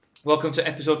Welcome to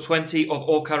episode 20 of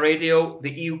All Car Radio,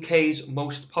 the UK's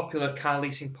most popular car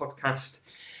leasing podcast.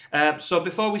 So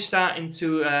before we start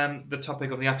into the topic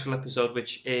of the actual episode,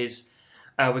 which is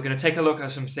we're going to take a look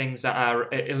at some things that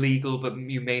are illegal, but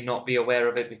you may not be aware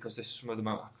of it because some of them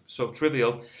are so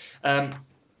trivial. I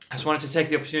just wanted to take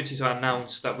the opportunity to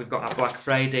announce that we've got our Black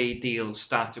Friday deal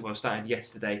started. Well, it started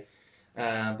yesterday,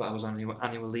 but I was on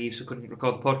annual leave, so couldn't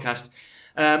record the podcast.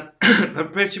 But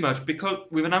pretty much, because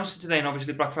we've announced it today, and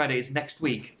obviously Black Friday is next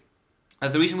week.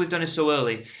 The reason we've done it so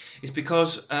early is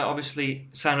because obviously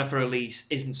signing up for a lease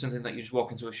isn't something that you just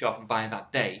walk into a shop and buy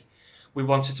that day. We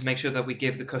wanted to make sure that we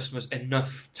give the customers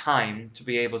enough time to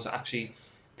be able to actually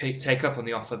take up on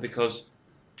the offer, because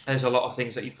there's a lot of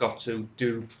things that you've got to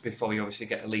do before you obviously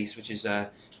get a lease, which is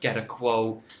get a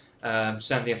quote,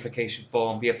 send the application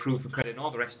form, be approved for credit, and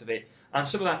all the rest of it. And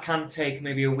some of that can take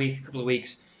maybe a week, a couple of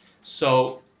weeks.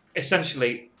 So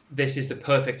essentially, this is the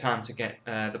perfect time to get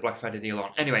the Black Friday deal on.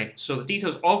 Anyway, so the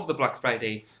details of the Black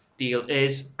Friday deal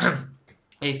is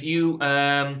if you,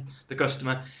 the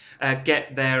customer,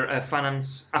 get their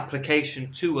finance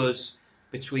application to us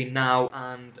between now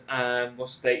and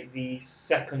what's the date? The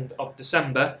 2nd of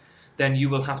December, then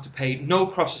you will have to pay no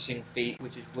processing fee,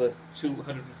 which is worth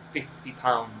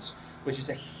 £250, which is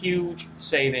a huge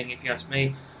saving if you ask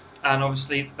me. And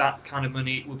obviously that kind of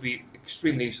money would be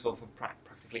extremely useful for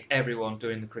practically everyone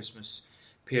during the Christmas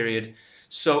period.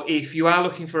 So if you are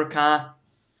looking for a car,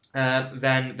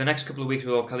 then the next couple of weeks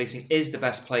with All Car Leasing is the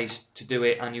best place to do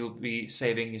it, and you'll be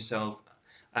saving yourself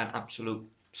an absolute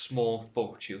small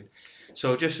fortune.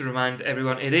 So just to remind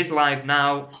everyone, it is live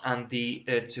now, and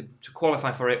to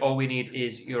qualify for it, all we need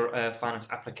is your finance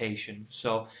application.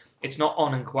 So it's not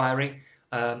on inquiry.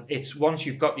 It's once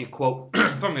you've got your quote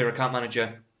from your account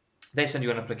manager, they send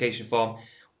you an application form.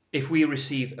 If we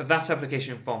receive that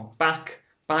application form back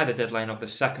by the deadline of the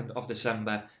 2nd of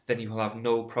December, then you will have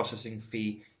no processing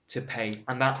fee to pay,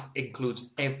 and that includes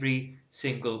every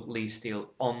single lease deal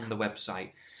on the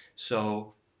website.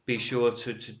 So be sure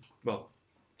to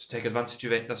take advantage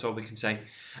of it. That's all we can say.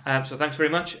 So thanks very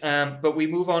much. But we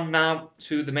move on now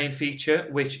to the main feature,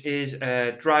 which is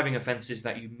driving offences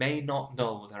that you may not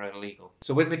know that are illegal.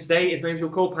 So with me today is my usual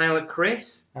co-pilot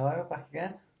Chris. Hello, back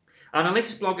again. And our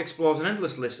latest blog explores an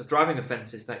endless list of driving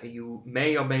offences that you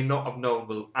may or may not have known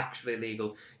were actually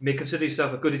illegal. You may consider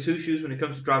yourself a goody two-shoes when it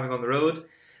comes to driving on the road,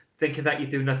 thinking that you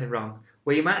do nothing wrong,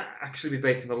 where you might actually be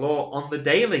breaking the law on the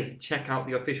daily. Check out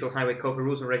the official highway code for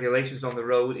rules and regulations on the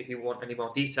road if you want any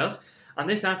more details. And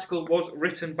this article was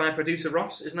written by producer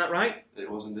Ross, isn't that right?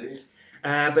 It was indeed.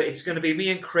 But it's going to be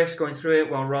me and Chris going through it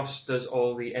while Ross does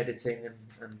all the editing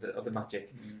and the other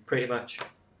magic, pretty much.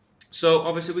 So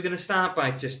obviously we're going to start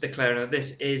by just declaring that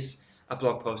this is a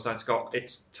blog post that's got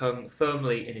its tongue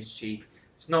firmly in its cheek.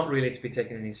 It's not really to be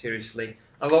taken any seriously.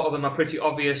 A lot of them are pretty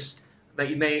obvious that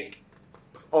you may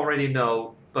already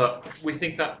know, but we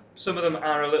think that some of them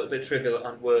are a little bit trivial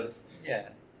and worth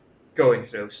going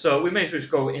through. So we may as well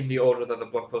just go in the order that the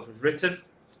blog post was written.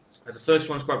 The first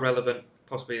one's quite relevant,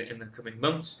 possibly in the coming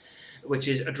months, which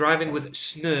is driving with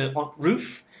snow on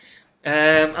roof.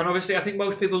 And obviously I think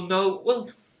most people know, well,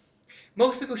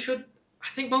 most people should. I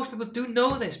think most people do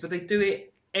know this, but they do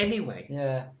it anyway.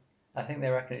 Yeah, I think they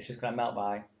reckon it's just going to melt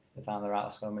by the time they're out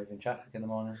of slow-moving traffic in the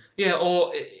morning. Yeah,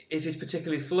 or if it's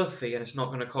particularly fluffy and it's not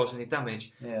going to cause any damage.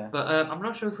 Yeah. But I'm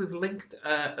not sure if we've linked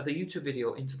the YouTube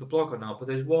video into the blog or not. But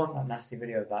there's one. That nasty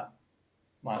video of that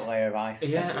layer of ice.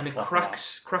 Yeah, and it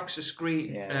cracks the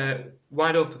screen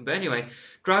wide open. But anyway,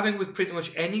 driving with pretty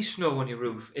much any snow on your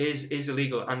roof is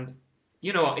illegal. And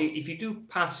you know, if you do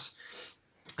pass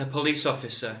a police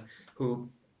officer who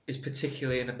is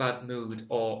particularly in a bad mood,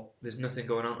 or there's nothing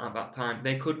going on at that time,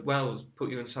 they could well put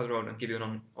you on the side of the road and give you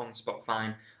an on-spot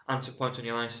fine and to point on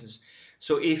your licence.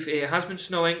 So if it has been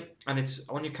snowing and it's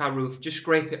on your car roof, just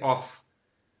scrape it off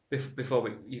before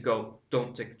you go.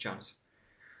 Don't take the chance.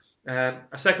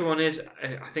 A second one is,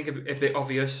 I think a bit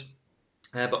obvious,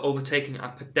 but overtaking a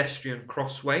pedestrian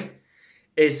crossway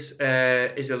is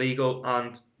illegal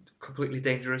and completely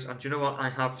dangerous. And do you know what? I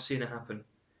have seen it happen.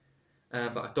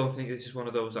 But I don't think this is one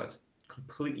of those that's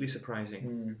completely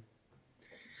surprising.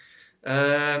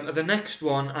 The next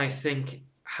one, I think,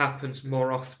 happens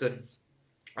more often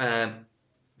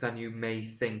than you may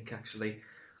think, actually.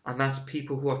 And that's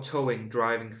people who are towing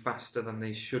driving faster than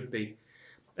they should be.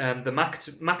 The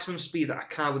maximum speed that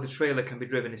a car with a trailer can be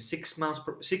driven is 60 miles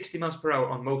per hour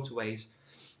on motorways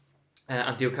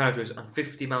and dual carriageways, and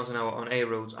 50 miles an hour on A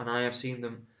roads. And I have seen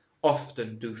them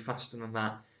often do faster than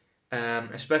that.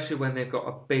 Especially when they've got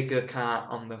a bigger car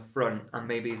on the front and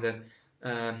maybe the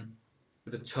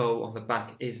with a tow on the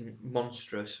back isn't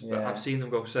monstrous, but Yeah. I've seen them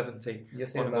go 70 You'll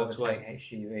see on a them overtake motorway.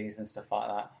 HGVs and stuff like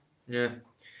that. Yeah.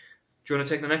 Do you want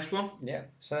to take the next one? Yeah.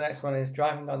 So the next one is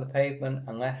driving on the pavement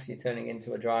unless you're turning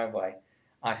into a driveway.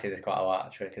 I see this quite a lot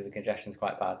actually because the congestion's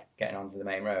quite bad getting onto the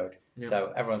main road. Yeah.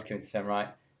 So everyone's coming to turn right.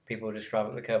 People will just drive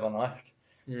up the curb on the left.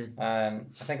 Mm. I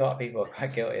think a lot of people are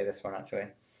quite guilty of this one actually.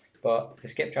 But to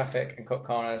skip traffic and cut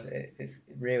corners, it's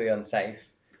really unsafe.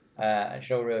 It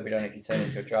should all really be done if you turn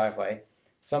into a driveway.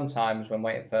 Sometimes when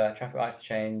waiting for traffic lights to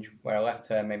change, where a left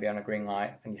turn may be on a green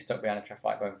light and you're stuck behind a traffic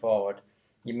light going forward,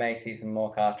 you may see some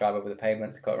more cars drive over the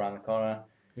pavement to cut around the corner.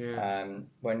 Yeah.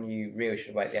 When you really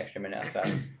should wait the extra minute or so.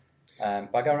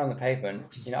 By going around the pavement,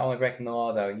 you're not only breaking the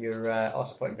law though, you're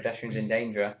also putting pedestrians in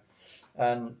danger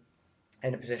and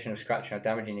in a position of scratching or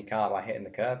damaging your car by hitting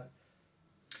the curb.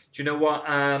 Do you know what?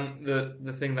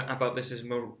 The thing that about this is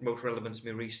most relevant to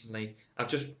me recently. I've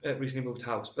just recently moved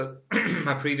house, but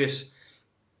my previous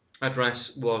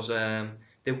address was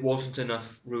there wasn't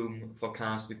enough room for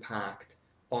cars to be parked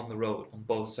on the road on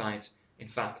both sides. In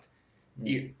fact,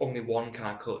 only one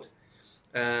car could.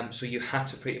 So you had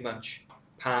to pretty much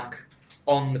park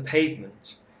on the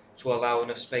pavement to allow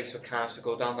enough space for cars to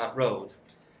go down that road.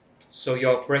 So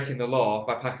you're breaking the law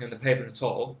by parking on the pavement at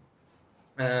all.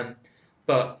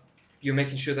 But you're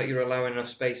making sure that you're allowing enough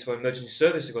space for emergency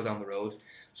service to go down the road.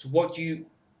 So what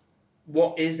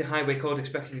is the highway code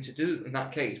expecting you to do in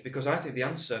that case? Because I think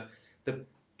the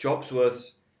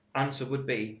Jobsworth's answer would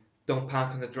be, don't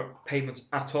park on the pavement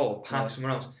at all. Park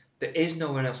somewhere else. There is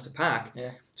nowhere else to park.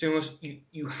 Yeah. So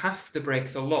you have to break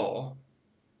the law.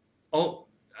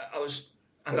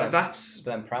 That's.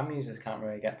 But then pram users can't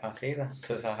really get past either.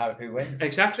 So it's who wins.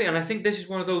 Exactly, and I think this is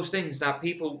one of those things that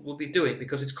people will be doing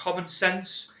because it's common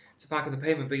sense to park on the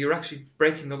pavement, but you're actually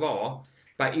breaking the law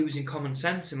by using common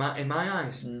sense in my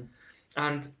eyes.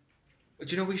 And do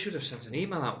you know, we should have sent an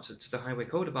email out to the highway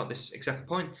code about this exact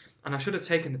point, and I should have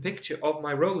taken the picture of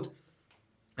my road.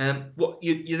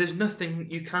 There's nothing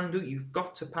you can do. You've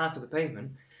got to park on the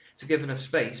pavement to give enough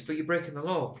space, but you're breaking the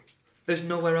law. There's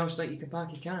nowhere else that you can park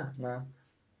your car. No.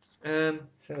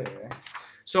 Silly, really.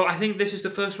 So I think this is the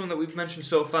first one that we've mentioned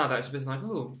so far that it's a bit like,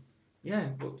 oh, yeah,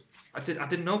 well, I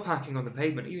didn't know parking on the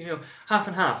pavement. You know, half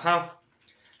and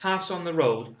half's on the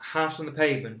road, half's on the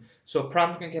pavement. So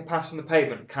prams can get past on the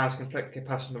pavement, cars can get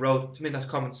past on the road. To me, that's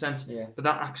common sense. Yeah. But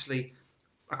that actually,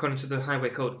 according to the highway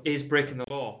code, is breaking the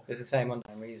law. There's the same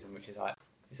underlying reason, which is like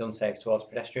it's unsafe towards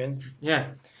pedestrians.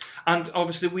 Yeah. And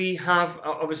obviously we have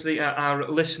our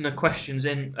listener questions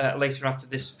in later after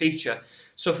this feature.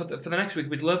 So for the next week,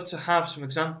 we'd love to have some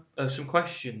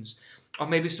questions, or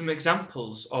maybe some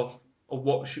examples of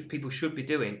what people should be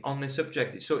doing on this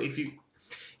subject. So if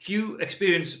you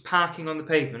experience parking on the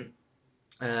pavement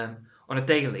on a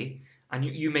daily, and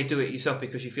you may do it yourself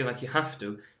because you feel like you have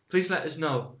to, please let us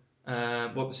know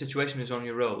what the situation is on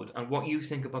your road and what you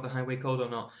think about the highway code or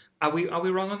not. Are we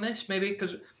wrong on this? Maybe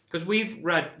because we've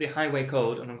read the highway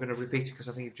code, and I'm going to repeat it because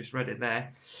I think you've just read it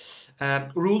there.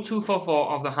 Rule 244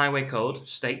 of the highway code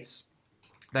states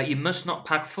that you must not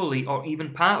park fully or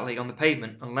even partly on the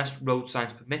pavement unless road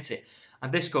signs permit it.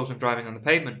 And this goes on driving on the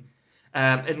pavement.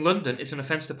 In London, it's an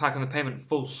offence to park on the pavement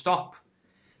full stop.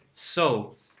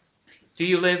 So, do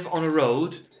you live on a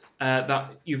road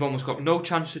that you've almost got no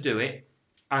chance to do it,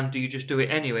 and do you just do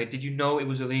it anyway? Did you know it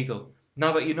was illegal?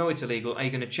 Now that you know it's illegal, are you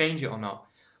going to change it or not?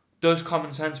 Does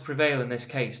common sense prevail in this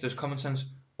case? Does common sense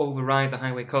override the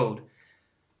highway code?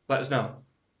 Let us know.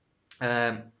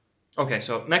 Okay,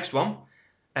 so next one.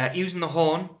 Using the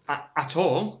horn at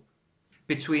all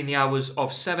between the hours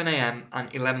of 7 a.m.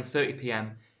 and 11:30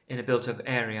 p.m. in a built-up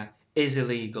area is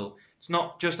illegal. It's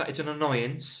not just that it's an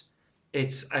annoyance.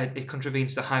 It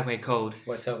contravenes the highway code.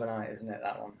 Well, it's overnight, isn't it,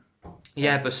 that one? So,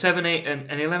 yeah, but 7, 8 and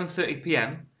 11:30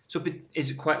 p.m. So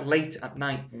is it quite late at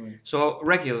night? So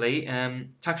regularly,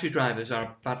 taxi drivers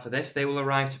are bad for this. They will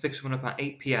arrive to pick someone up at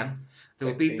 8 p.m. They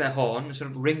will beep their horn instead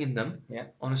of ringing them. Yeah.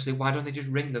 Honestly, why don't they just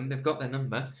ring them? They've got their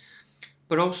number.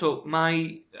 But also,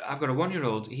 I've got a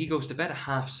 1-year-old. He goes to bed at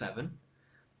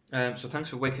 7:30. So thanks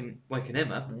for waking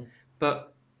him up.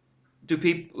 But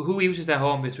who uses their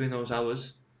horn between those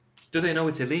hours? Do they know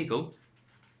it's illegal?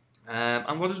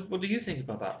 And what do you think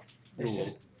about that?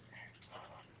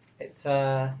 It's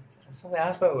something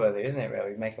Asperger-worthy, isn't it?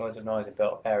 Really, making loads of noise in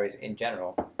built-up areas in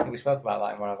general. I think we spoke about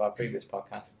that in one of our previous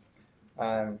podcasts.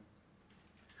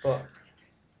 But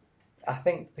I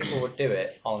think people would do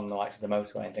it on the likes of the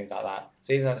motorway and things like that.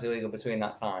 So even though it's illegal between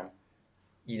that time,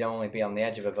 you'd only be on the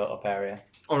edge of a built-up area.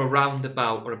 Or a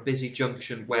roundabout or a busy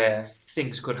junction where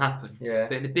things could happen. Yeah.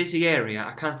 But in a busy area,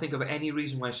 I can't think of any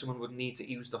reason why someone would need to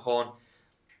use the horn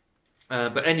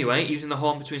But anyway, using the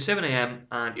horn between 7 a.m.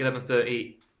 and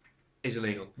 11:30 is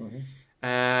illegal.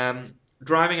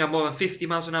 Driving at more than 50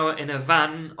 miles an hour in a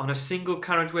van on a single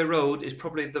carriageway road is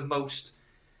probably the most.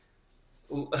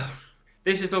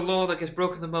 This is the law that gets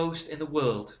broken the most in the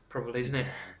world, probably, isn't it?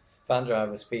 Van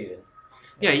driver speeding.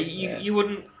 Yeah, you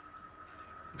wouldn't.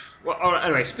 Well, all right,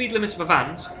 anyway, speed limits for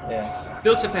vans. Yeah.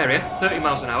 Built-up area, 30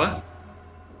 miles an hour.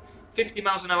 50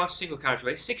 miles an hour, single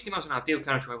carriageway. 60 miles an hour, dual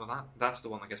carriageway. Well, that's the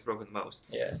one that gets broken the most.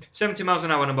 Yeah. 70 miles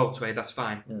an hour on a motorway, that's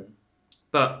fine.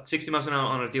 But 60 miles an hour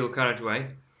on a dual carriageway,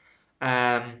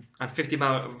 and 50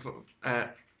 miles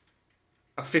an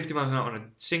hour on a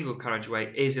single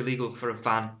carriageway is illegal for a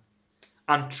van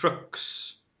and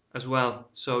trucks as well.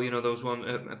 So those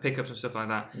pickups and stuff like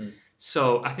that.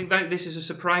 So I think that this is a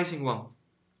surprising one,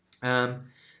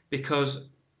 because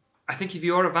I think if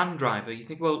you're a van driver, you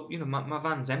think, well, my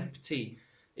van's empty.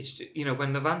 It's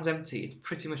when the van's empty, it's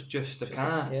pretty much just a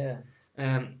car.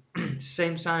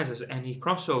 Same size as any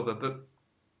crossover, but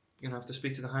you're gonna have to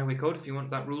speak to the highway code if you want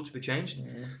that rule to be changed.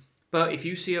 But if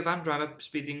you see a van driver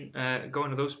speeding, going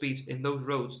to those speeds in those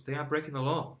roads, they are breaking the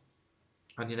law,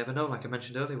 and you never know. Like I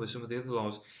mentioned earlier with some of the other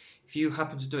laws, if you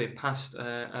happen to do it past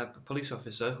a police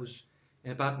officer who's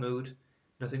in a bad mood,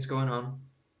 nothing's going on,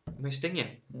 it may sting you.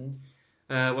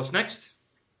 What's next?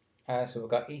 So we've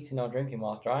got eating or drinking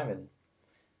whilst driving,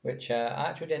 which I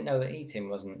actually didn't know that eating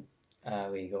wasn't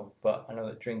legal, but I know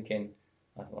that drinking,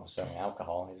 well, certainly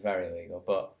alcohol, is very legal.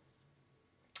 But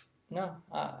no,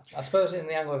 I suppose in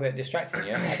the angle of it distracting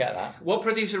you, I get that. What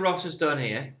producer Ross has done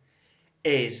here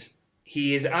is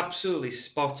he is absolutely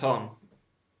spot on.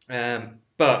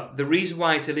 But the reason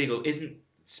why it's illegal isn't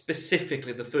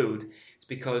specifically the food; it's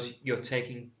because you're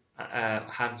taking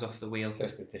hands off the wheel.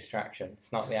 Just the distraction.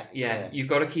 It's not the yeah. You've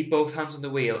got to keep both hands on the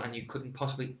wheel, and you couldn't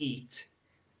possibly eat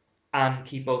and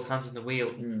keep both hands on the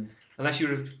wheel unless you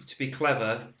were to be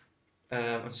clever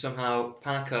and somehow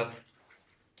park up,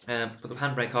 put the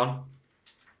handbrake on,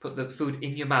 put the food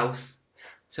in your mouth,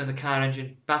 turn the car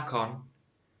engine back on,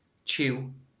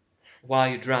 chew while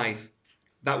you drive.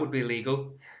 That would be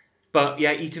illegal. But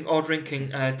yeah, eating or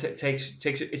drinking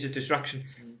is a distraction.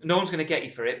 No one's going to get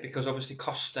you for it because obviously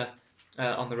Costa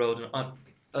on the road and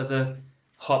other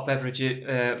hot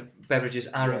beverages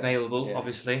are available,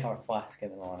 obviously. Or a flask in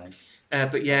the morning.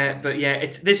 But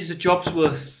this is a job's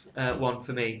worth one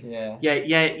for me. Yeah,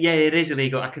 it is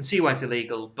illegal. I can see why it's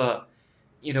illegal, but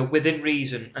within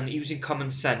reason and using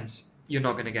common sense, you're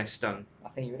not going to get stung. I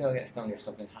think you would only get stung if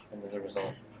something happened as a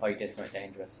result, or you did something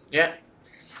dangerous. Yeah.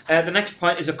 The next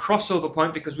point is a crossover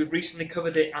point because we've recently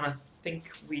covered it, and I think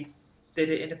we did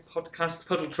it in a podcast,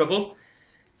 Puddle Trouble.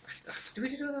 Did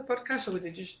we do it as a podcast, or did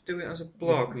we just do it as a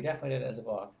blog? We definitely did it as a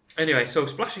blog. Anyway, so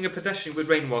splashing a pedestrian with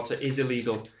rainwater is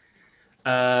illegal.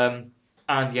 And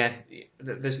yeah,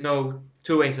 there's no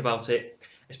two ways about it.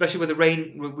 Especially with the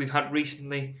rain we've had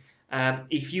recently.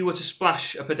 If you were to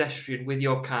splash a pedestrian with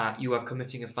your car, you are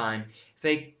committing a fine. If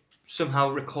they somehow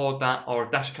record that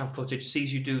or dashcam footage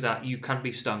sees you do that, you can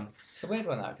be stung. It's a weird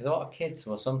one, that, because a lot of kids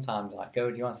will sometimes go,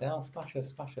 do you want to say, oh, splash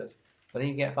us, but then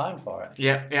you get fined for it.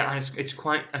 Yeah, and it's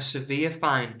quite a severe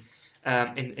fine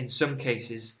in some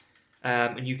cases,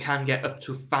 and you can get up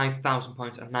to 5,000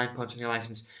 points and 9 points on your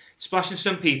licence. Splashing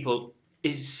some people,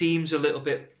 it seems a little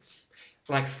bit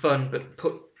like fun, but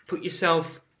put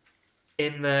yourself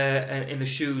in the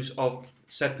shoes of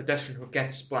said pedestrian who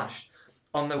gets splashed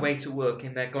on their way to work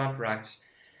in their glad rags,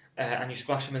 and you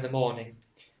splash them in the morning.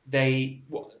 They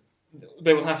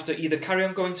will have to either carry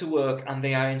on going to work and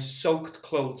they are in soaked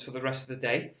clothes for the rest of the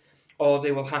day, or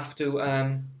they will have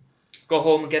to go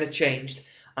home and get it changed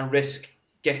and risk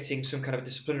getting some kind of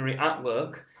disciplinary at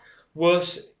work.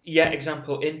 Worse yet,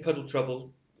 example, in Puddle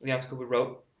Trouble, the article we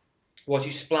wrote, was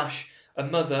you splash a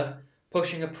mother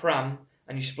pushing a pram,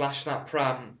 and you splash that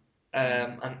pram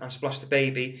and splash the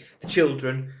baby, the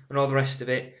children, and all the rest of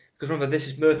it. Because remember, this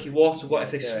is murky water. What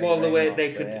if they swallow it?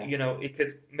 They could, it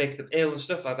could make them ill and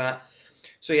stuff like that.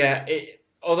 So yeah,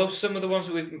 although some of the ones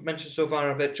that we've mentioned so far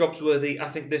are a bit jobs worthy, I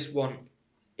think this one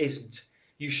isn't.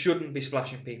 You shouldn't be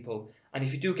splashing people, and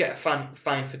if you do get a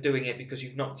fine for doing it because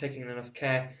you've not taken enough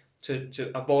care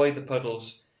to avoid the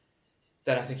puddles,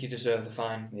 then I think you deserve the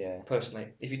fine. Yeah. Personally,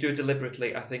 if you do it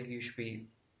deliberately, I think you should be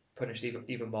punished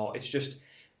even more. It's just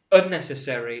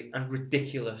unnecessary and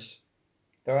ridiculous.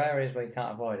 There are areas where you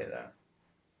can't avoid it though,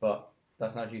 but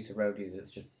that's not due to road users.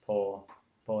 It's just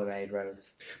poorly made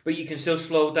roads. But you can still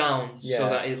slow down so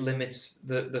that it limits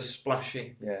the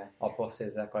splashing. Yeah, or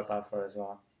buses, they're quite bad for as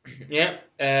well. Yeah.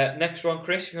 Next one,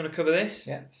 Chris, if you want to cover this.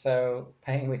 Yeah. So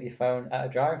paying with your phone at a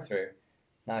drive-through.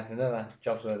 Now, this is another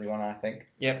jobs worthy one, I think.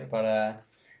 Yep. But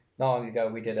Not long ago,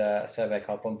 we did a survey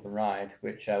called Bump and Ride,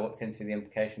 which looked into the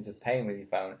implications of paying with your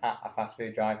phone at a fast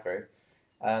food drive-through.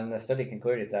 And the study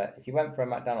concluded that if you went for a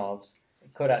McDonald's,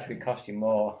 it could actually cost you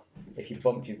more if you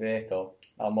bumped your vehicle,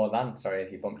 or more than, sorry,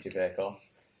 if you bumped your vehicle,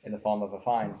 in the form of a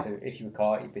fine. So if you were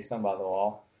caught, you'd be stung by the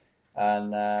law.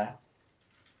 And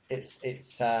it's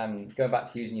going back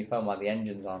to using your phone while the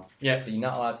engine's on. Yeah. So you're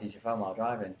not allowed to use your phone while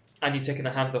driving. And you're taking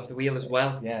a hand off the wheel as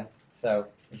well. Yeah. So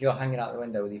if you're hanging out the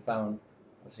window with your phone,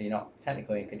 obviously you're not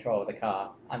technically in control of the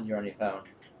car, and you're on your phone.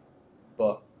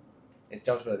 But it's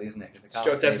jobs worthy, isn't it? Because the car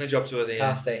Definitely jobs worthy.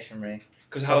 car stationary.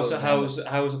 Because how's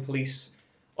a police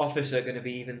officer going to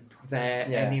be even there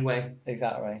anyway?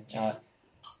 Exactly.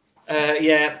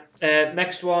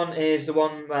 Next one is the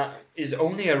one that is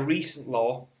only a recent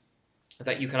law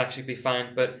that you can actually be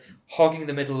fined, but hogging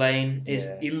the middle lane is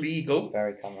illegal.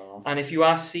 Very common. And if you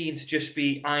are seen to just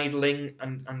be idling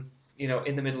and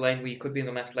in the middle lane where you could be in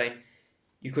the left lane,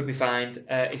 you could be fined.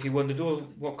 If you wondered,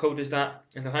 what code is that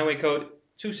in the highway code?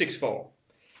 264.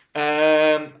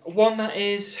 One that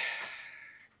is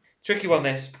tricky one.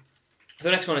 The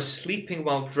next one is sleeping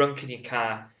while drunk in your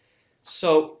car.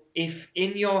 So if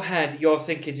in your head you're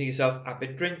thinking to yourself, I've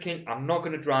been drinking, I'm not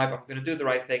going to drive, I'm going to do the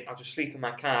right thing, I'll just sleep in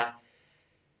my car.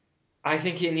 I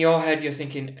think in your head you're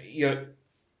thinking you're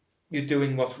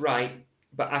doing what's right,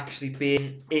 but actually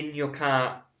being in your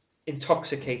car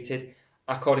intoxicated,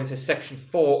 according to Section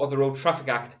 4 of the Road Traffic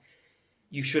Act,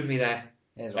 you shouldn't be there.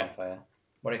 Here's one for you.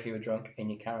 What if you were drunk in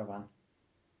your caravan?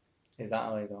 Is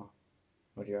that illegal?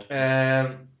 What do you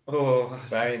reckon?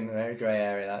 Very, very grey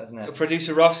area, that, isn't it?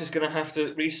 Producer Ross is going to have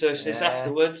to research this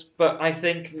afterwards, but I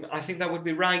think that would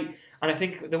be right. And I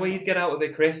think the way you'd get out of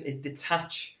it, Chris, is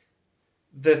detach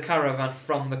the caravan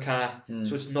from the car,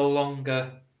 so it's no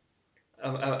longer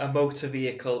a motor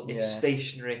vehicle, it's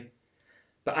stationary.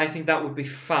 But I think that would be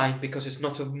fine because it's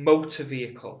not a motor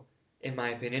vehicle, in my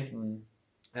opinion.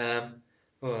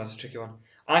 That's a tricky one.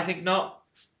 I think not,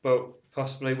 but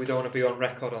possibly we don't want to be on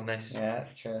record on this. Yeah,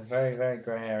 that's true. Very, very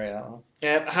grey area, that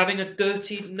one. Having a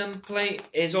dirty number plate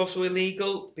is also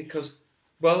illegal because,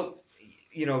 road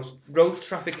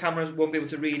traffic cameras won't be able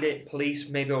to read it. Police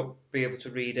maybe won't be able to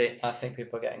read it. I think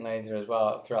people are getting lazier as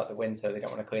well. Throughout the winter, they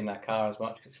don't want to clean their car as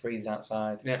much because it's freezing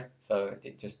outside. Yeah. So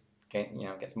it just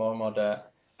gets more and more dirt.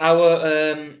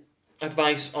 Our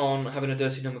advice on having a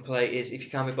dirty number plate is if you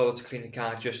can't be bothered to clean the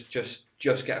car, just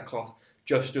get a cloth.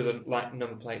 Just do the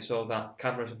number plate so that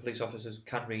cameras and police officers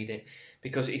can read it.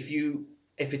 Because if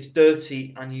it's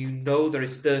dirty and you know that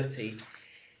it's dirty,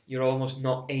 you're almost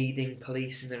not aiding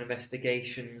police in their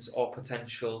investigations or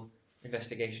potential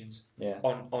investigations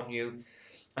on you,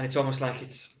 and it's almost like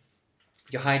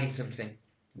you're hiding something.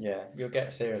 Yeah, you'll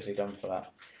get seriously done for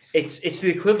that. It's the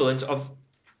equivalent of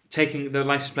taking the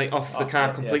license plate off the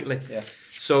car completely. Yeah.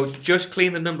 So just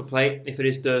clean the number plate if it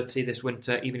is dirty this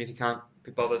winter, even if you can't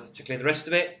be bothered to clean the rest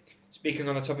of it. Speaking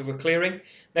on the topic of clearing,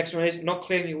 next one is not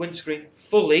clearing your windscreen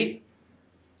fully,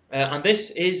 and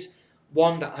this is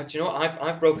one that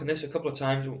I've broken this a couple of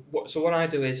times. So what I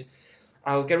do is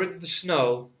I'll get rid of the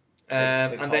snow,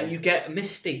 and then you get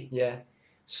misty. Yeah.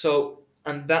 So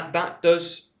and that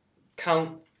does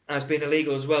count as being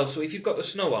illegal as well. So if you've got the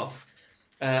snow off,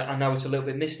 and now it's a little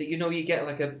bit misty, you get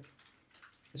like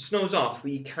the snow's off,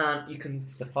 but you can.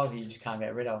 It's the fog you just can't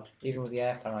get rid of. Even with the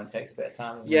aircon on, it takes a bit of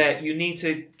time. You need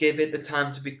to give it the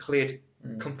time to be cleared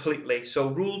completely. So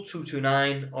Rule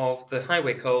 229 of the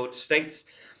Highway Code states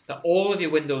that all of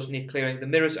your windows need clearing, the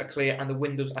mirrors are clear, and the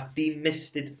windows are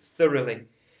demisted thoroughly.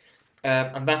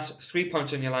 And that's 3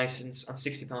 points on your licence and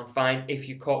 £60 fine if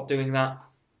you're caught doing that.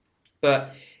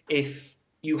 But if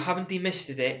you haven't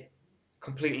demisted it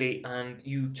completely and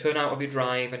you turn out of your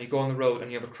drive and you go on the road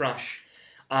and you have a crash,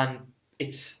 and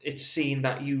it's seen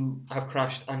that you have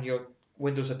crashed and your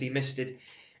windows are demisted,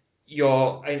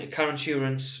 your car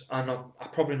insurance are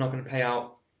probably not going to pay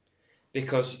out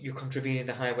because you're contravening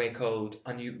the highway code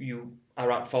and you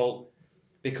are at fault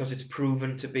because it's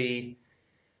proven to be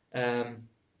that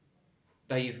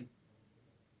you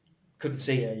couldn't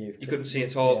see. Yeah, you couldn't see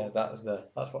at all. Yeah,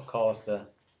 that's what caused the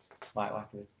lack of.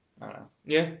 I don't know.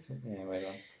 Yeah. Yeah, way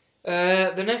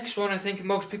on. The next one I think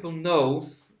most people know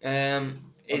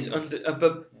is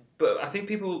but I think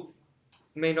people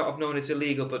may not have known it's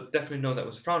illegal, but definitely know that it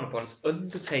was frowned upon. It's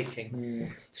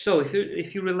undertaking. So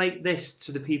if you relate this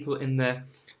to the people in the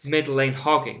middle lane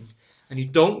hogging, and you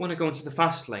don't want to go into the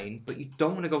fast lane, but you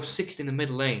don't want to go 60 in the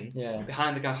middle lane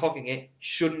behind the guy hogging it,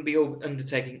 shouldn't be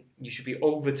undertaking. You should be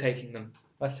overtaking them.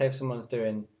 Let's say if someone's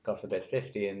doing, God forbid,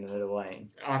 50 in the middle lane.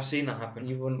 I've seen that happen.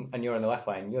 You wouldn't, and you're in the left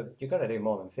lane. You've got to do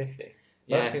more than 50.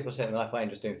 Most people sit in the left lane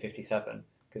just doing 57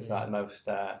 because like the most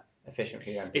efficient for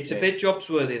your MPG. It's a bit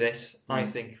jobs-worthy, this, I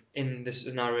think, in this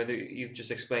scenario that you've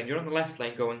just explained. You're on the left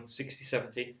lane going 60,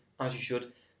 70, as you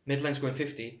should. Mid-lane's going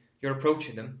 50. You're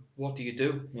approaching them. What do you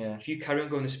do? Yeah. If you carry on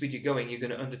going the speed you're going, you're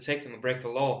going to undertake them and break the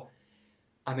law.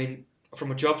 I mean,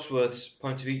 from a jobsworth's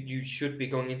point of view, you should be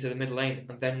going into the mid lane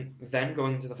and then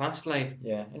going into the fast lane.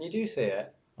 Yeah, and you do see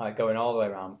it, like, going all the way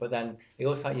around, but then it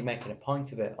looks like you're making a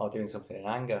point of it or doing something in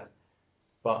anger.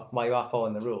 But while you are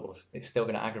following the rules, it's still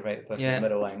going to aggravate the person in the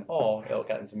middle lane, or it'll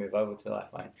get them to move over to the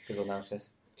left lane because they'll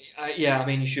notice. Yeah, I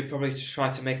mean, you should probably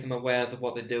try to make them aware of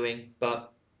what they're doing,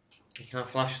 but you can't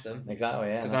flash them. Exactly,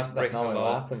 yeah. Because That's normally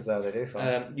what happens, though. They do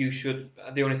flash. You should.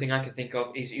 The only thing I can think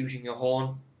of is using your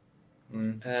horn,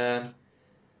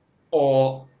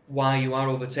 or while you are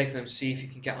overtaking them, see if you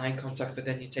can get eye contact, but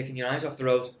then you're taking your eyes off the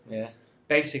road. Yeah.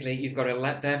 Basically, you've got to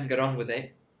let them get on with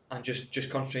it and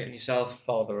just concentrate on yourself.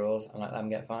 Follow the rules and let them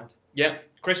get fined. Yep.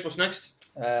 Chris, what's next?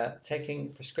 Taking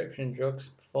prescription drugs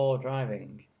before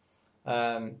driving.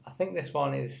 I think this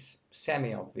one is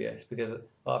semi-obvious because a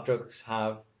lot of drugs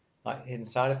have like hidden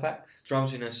side effects.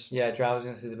 Drowsiness. Yeah,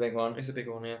 drowsiness is a big one. It's a big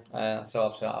one, yeah. So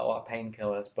obviously like, a lot of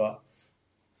painkillers, but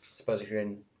I suppose if you're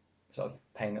in sort of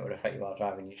pain that would affect you while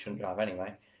driving, you shouldn't drive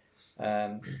anyway.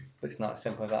 But it's not as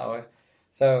simple as that always.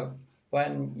 So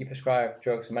when you prescribe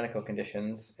drugs for medical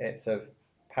conditions, it's of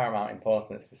paramount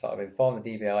importance to sort of inform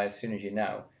the DVLA as soon as you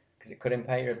know, because it could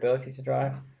impair your ability to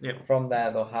drive. Yep. From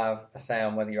there, they'll have a say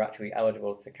on whether you're actually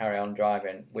eligible to carry on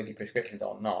driving with your prescriptions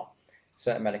or not.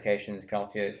 Certain medications can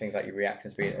alter things like your reaction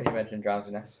speed, as you mentioned,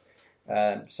 drowsiness.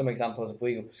 Some examples of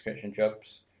legal prescription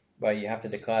drugs where you have to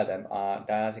declare them are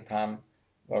diazepam,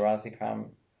 lorazepam,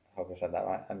 I hope I said that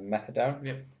right, and methadone,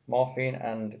 Yep. morphine,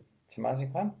 and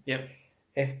temazepam. Yep.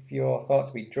 If you're thought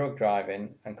to be drug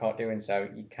driving and caught doing so,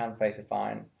 you can face a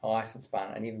fine, a licence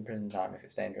ban, and even prison time if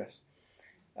it's dangerous.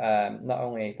 Not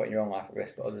only putting your own life at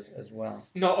risk, but others as well.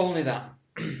 Not only that,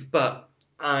 but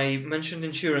I mentioned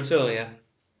insurance earlier.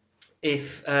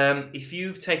 If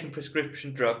you've taken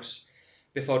prescription drugs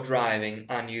before driving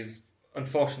and you've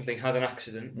unfortunately had an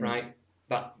accident, right,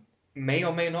 that may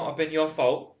or may not have been your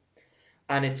fault,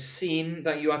 and it's seen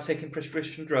that you are taking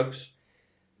prescription drugs,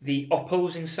 the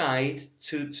opposing side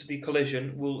to the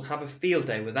collision will have a field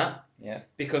day with that. Yeah.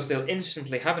 Because they'll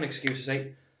instantly have an excuse to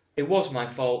say, it was my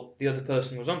fault, the other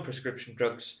person was on prescription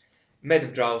drugs, made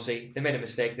them drowsy, they made a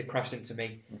mistake, they crashed into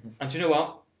me. And do you know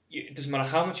what? It doesn't matter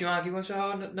how much you argue and say,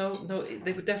 oh, no,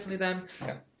 they were definitely them.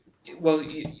 Yeah. Well,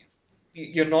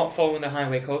 you're not following the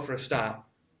highway code for a start.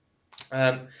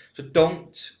 So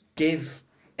don't give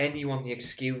anyone the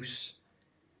excuse.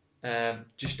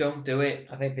 Just don't do it.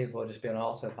 I think people will just be on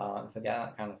autopilot and forget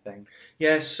that kind of thing.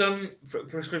 Yeah, some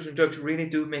prescription drugs really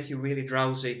do make you really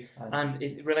drowsy, and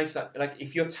it relates that, like,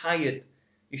 if you're tired,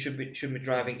 you shouldn't be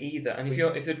driving either. And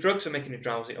if the drugs are making you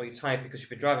drowsy or you're tired because you've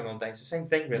been driving all day, it's the same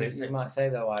thing, really, isn't it? You might say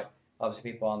though, like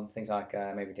obviously people on things like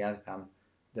maybe diazepam,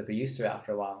 they'll be used to it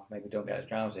after a while. Maybe don't get as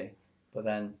drowsy, but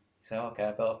then you say, okay,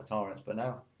 I built up a tolerance, but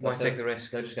no. Why take the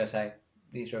risk? They're just going to say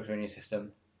these drugs are in your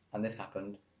system, and this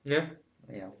happened. Yeah.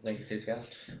 You know, link the two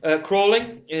together.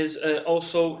 Crawling is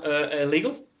also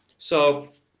illegal. So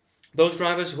those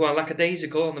drivers who are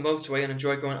lackadaisical on the motorway and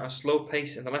enjoy going at a slow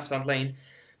pace in the left-hand lane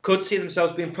could see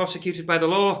themselves being prosecuted by the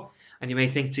law. And you may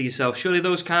think to yourself, surely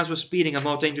those cars were speeding are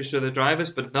more dangerous to the drivers,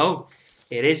 but no,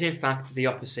 it is in fact the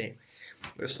opposite.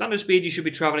 The standard speed you should be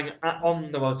travelling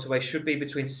on the motorway should be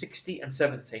between 60 and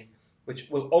 70, which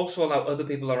will also allow other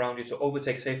people around you to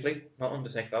overtake safely, not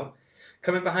undertake though.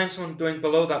 Coming behind someone doing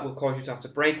below that will cause you to have to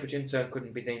brake, which in turn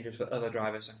couldn't be dangerous for other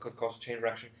drivers and could cause a chain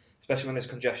reaction, especially when there's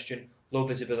congestion, low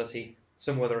visibility,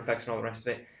 some weather effects and all the rest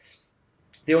of it.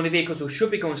 The only vehicles who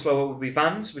should be going slower would be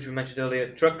vans, which we mentioned earlier,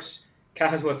 trucks,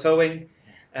 cars who are towing,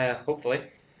 hopefully,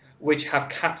 which have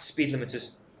capped speed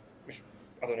limiters, which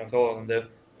I don't know if all of them do.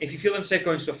 If you feel unsafe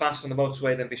going so fast on the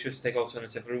motorway, then be sure to take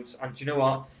alternative routes. And do you know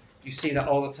what? You see that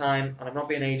all the time, and I'm not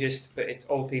being ageist, but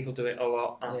old people do it a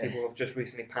lot, and people have just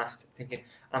recently passed thinking,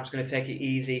 I'm just going to take it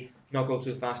easy, not go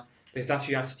too fast. But if that's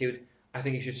your attitude, I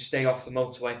think you should stay off the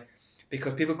motorway,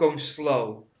 because people going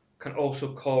slow can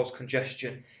also cause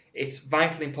congestion. It's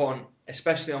vitally important,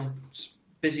 especially on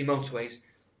busy motorways,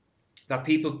 that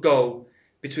people go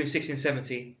between 60 and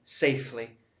 70 safely.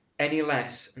 Any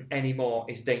less and any more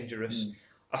is dangerous.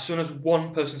 As soon as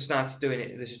one person starts doing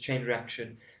it, there's a chain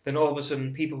reaction. Then all of a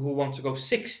sudden, people who want to go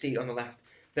 60 on the left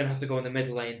then have to go in the mid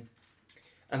lane.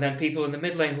 And then people in the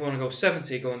mid lane who want to go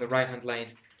 70 go in the right-hand lane.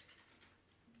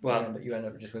 Well, you end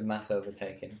up just with mass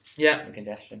overtaking. Yeah. And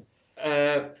congestion.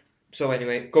 So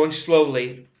anyway, going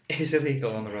slowly is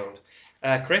illegal on the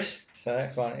road. Chris? So the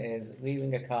next one is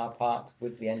leaving a car parked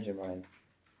with the engine running.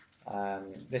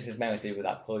 This is mainly to do with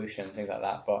that pollution, things like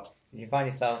that. But if you find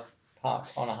yourself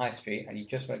parked on a high street and you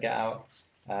just want to get out,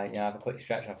 have a quick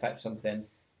stretch or fetch something,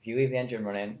 if you leave the engine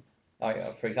running,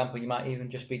 for example, you might even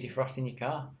just be defrosting your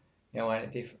car.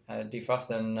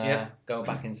 Defrost and go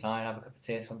back inside, have a cup of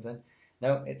tea or something.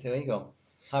 No, it's illegal.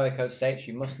 Highway code states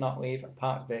you must not leave a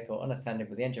parked vehicle unattended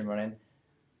with the engine running,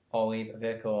 or leave a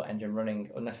vehicle engine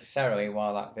running unnecessarily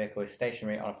while that vehicle is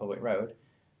stationary on a public road.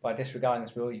 By disregarding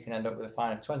this rule, you can end up with a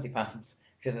fine of £20,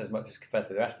 which isn't as much as compared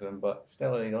to the rest of them, but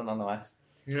still illegal nonetheless.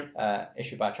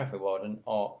 Issued by a traffic warden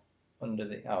or under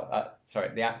the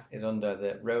Act is under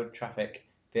the Road Traffic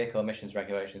Vehicle Emissions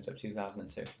Regulations of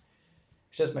 2002.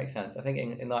 Which does make sense. I think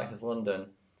in the likes of London,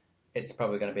 it's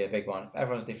probably going to be a big one.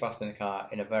 Everyone's defrosting a car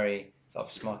in a very sort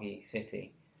of smoggy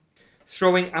city.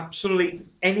 Throwing absolutely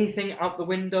anything out the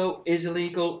window is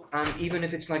illegal, and even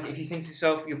if it's like, if you think to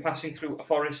yourself you're passing through a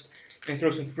forest and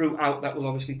throw some fruit out, that will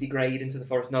obviously degrade into the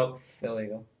forest. No, still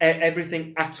illegal.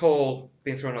 Everything at all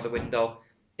being thrown out the window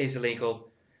is illegal.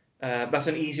 That's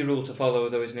an easy rule to follow,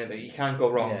 though, isn't it? That you can't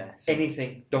go wrong. Yeah, so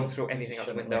anything, don't throw anything out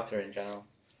the window. Litter in general.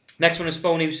 Next one is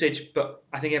phone usage, but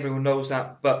I think everyone knows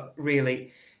that. But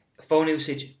really, phone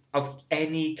usage of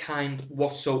any kind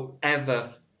whatsoever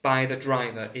by the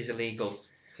driver is illegal.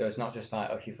 So it's not just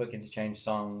like, if you're looking to change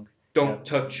song, don't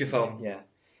touch your phone.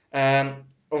 Yeah.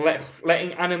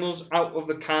 Letting animals out of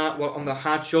the car on the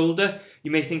hard shoulder.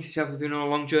 You may think to yourself, if you're on a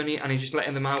long journey and you're just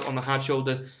letting them out on the hard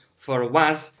shoulder for a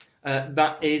waz,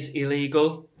 that is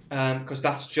illegal, because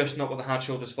that's just not what the hard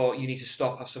shoulder's for. You need to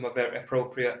stop, have some very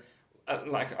appropriate,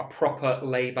 like a proper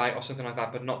lay-by or something like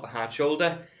that, but not the hard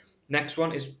shoulder. Next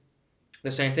one is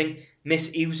the same thing,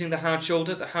 misusing the hard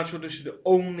shoulder. The hard shoulder should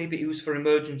only be used for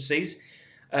emergencies.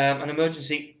 An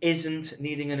emergency isn't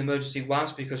needing an emergency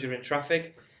waz because you're in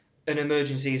traffic. An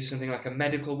emergency is something like a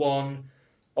medical one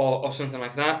or something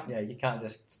like that. Yeah, you can't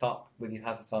just stop with your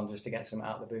hazards on just to get something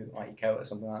out of the boot, like your coat or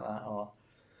something like that. Or,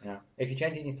 if you're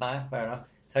changing your tyre, fair enough.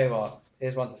 Tell you what,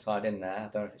 here's one to slide in there. I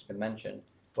don't know if it's been mentioned,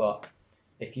 but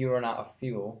if you run out of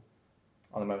fuel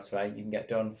on the motorway, you can get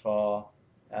done for,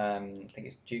 I think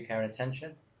it's due care and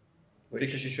attention.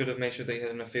 Because you should have made sure that you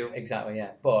had enough fuel. Exactly,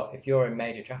 yeah. But if you're in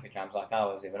major traffic jams like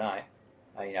ours the other night,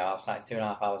 outside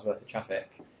 2.5 hours worth of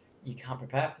traffic, you can't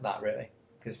prepare for that really,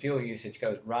 because fuel usage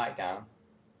goes right down,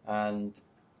 and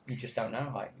you just don't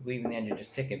know. Like, leaving the engine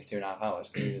just ticking for 2.5 hours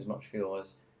can use as much fuel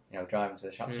as driving to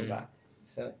the shops and back.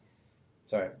 So,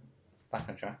 sorry, back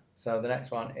on track. So the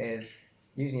next one is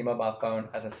using your mobile phone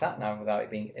as a sat nav without it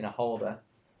being in a holder.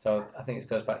 So I think this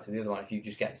goes back to the other one. If you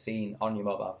just get seen on your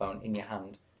mobile phone in your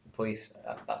hand, the police,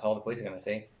 that's all the police are going to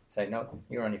see. Say, no,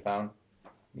 you're on your phone,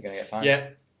 you're going to get fined. Yeah.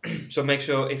 So make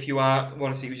sure if you are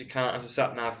wanting to use your car as a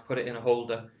sat nav, put it in a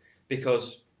holder,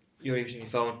 because you're using your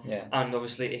phone. Yeah. And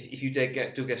obviously, if you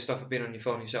do get stuff for being on your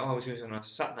phone, you say, "Oh, I was using it as a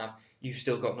sat nav." You've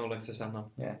still got no leg to stand on.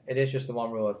 Yeah. It is just the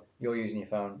one rule of you're using your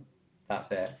phone.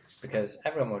 That's it. Because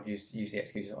everyone would use the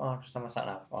excuse of, "Oh, just on my sat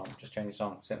nav. Oh, I'm just changing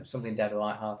song." Something dead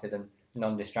light-hearted and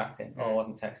non-distracting. Oh, I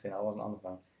wasn't texting. I wasn't on the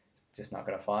phone. It's just not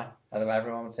going to fly. Otherwise,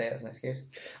 everyone would say it as an excuse.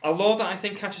 A law that I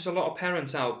think catches a lot of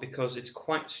parents out because it's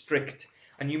quite strict.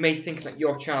 And you may think that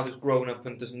your child has grown up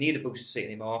and doesn't need a booster seat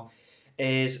anymore,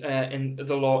 is in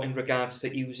the law in regards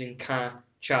to using car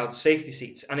child safety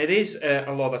seats. And it is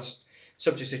a law that's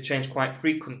subject to change quite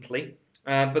frequently,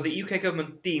 but the UK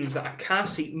government deems that a car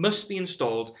seat must be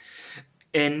installed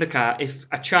in the car if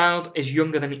a child is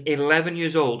younger than 11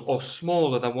 years old or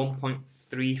smaller than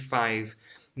 1.35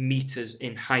 metres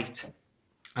in height.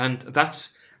 And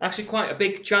that's actually quite a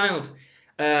big child.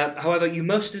 However, you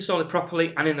must install it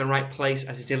properly and in the right place,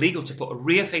 as it's illegal to put a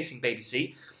rear-facing baby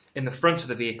seat in the front of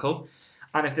the vehicle.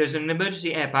 And if there's an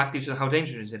emergency airbag, due to how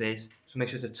dangerous it is, so make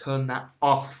sure to turn that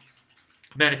off.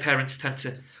 Many parents tend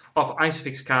to opt for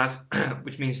ISOFIX cars,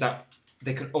 which means that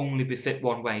they can only be fit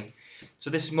one way.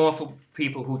 So this is more for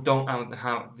people who don't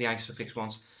have the ISOFIX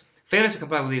ones. Failing to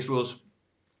comply with these rules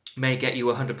may get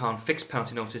you a £100 fixed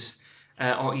penalty notice,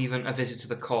 or even a visit to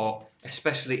the court,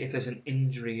 especially if there's an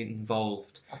injury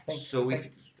involved.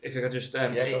 If you can just,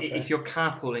 if you're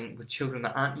carpooling with children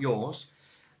that aren't yours,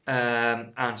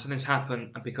 and something's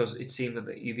happened because it seemed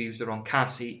that you've used the wrong car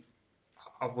seat,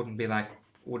 I wouldn't be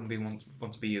want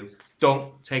to be you.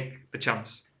 Don't take the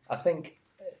chance. I think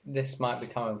this might be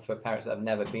common for parents that have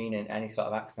never been in any sort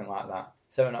of accident like that.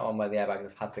 Certainly not one where the airbags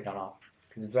have had to go off,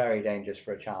 because it's very dangerous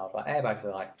for a child. Like, airbags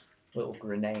are like little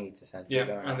grenades essentially.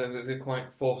 Yeah, and they're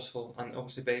quite forceful, and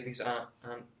obviously babies aren't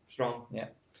strong.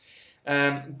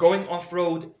 Yeah. Going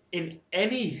off-road in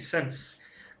any sense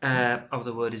of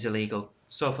the word is illegal.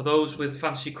 So for those with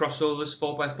fancy crossovers,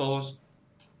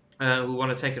 4x4s, who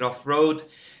want to take it off-road,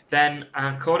 then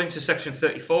according to Section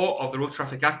 34 of the Road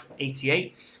Traffic Act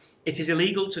 88, it is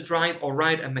illegal to drive or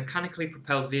ride a mechanically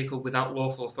propelled vehicle without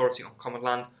lawful authority on common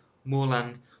land,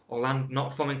 moorland, or land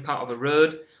not forming part of a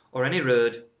road or any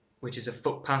road which is a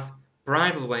footpath,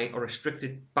 bridleway, or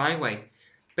restricted byway.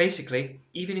 Basically,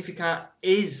 even if your car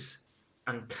is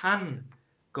and can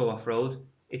go off-road,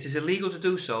 it is illegal to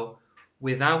do so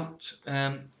without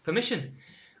permission,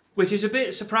 which is a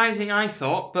bit surprising, I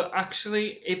thought, but actually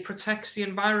it protects the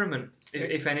environment.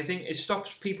 If anything, it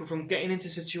stops people from getting into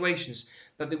situations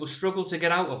that they will struggle to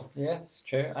get out of. Yeah, it's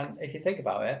true. And if you think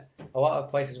about it, a lot of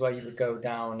places where you would go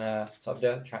down sort of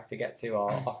dirt track to get to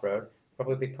or off-road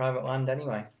probably be private land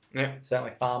anyway. Yeah.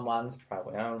 Certainly farmlands,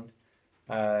 privately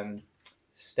owned,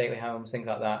 stately homes, things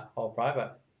like that, all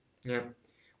private. Yeah.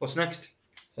 What's next?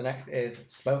 So next is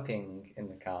smoking in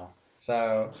the car.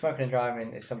 So smoking and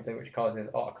driving is something which causes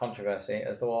a lot of controversy,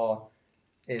 as the law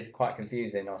is quite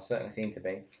confusing, or certainly seems to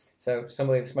be. So some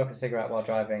believe smoking a cigarette while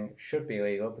driving should be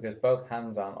illegal because both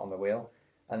hands aren't on the wheel,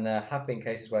 and there have been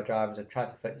cases where drivers have tried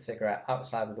to flick the cigarette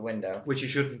outside of the window. Which you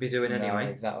shouldn't be doing anyway.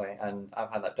 No, exactly, and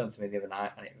I've had that done to me the other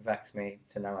night, and it vexed me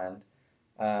to no end.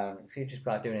 So you just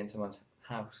like doing it in someone's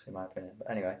house, in my opinion. But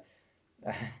anyway,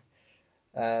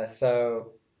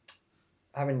 so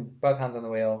having both hands on the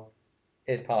wheel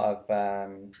is part of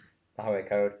the highway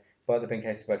code, but there have been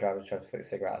cases where drivers tried to flick the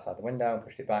cigarette outside the window and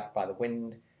pushed it back by the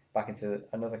wind, back into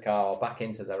another car or back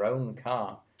into their own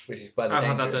car, which is where the I've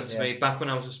danger had that done is, to me back when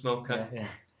I was a smoker. Yeah.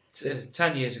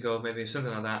 10 years ago, maybe,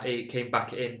 something like that. It came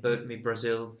back in, burnt me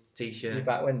Brazil t-shirt. Your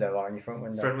back window or in your front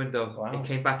window? Front window. Wow. It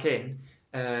came back in,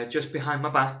 just behind my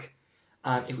back,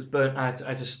 and it was burnt. I had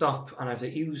to stop, and I had to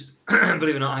use,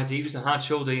 believe it or not, I had to use the hard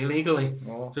shoulder illegally.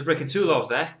 Oh. Just breaking two laws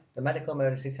there. The medical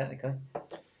emergency, technically.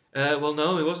 Well,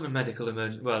 no, it wasn't a medical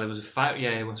emergency. Well, it was a fire.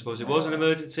 Yeah, I suppose it was an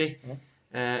emergency.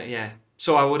 Yeah.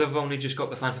 So I would have only just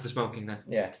got the fine for the smoking then.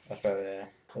 Yeah, that's probably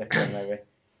maybe.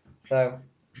 So,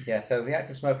 yeah, so the act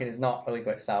of smoking is not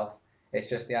illegal itself. It's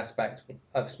just the aspect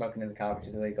of smoking in the car which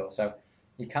is illegal. So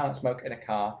you cannot smoke in a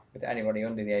car with anybody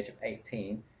under the age of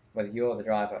 18, whether you're the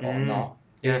driver or not.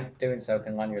 Yeah. Doing so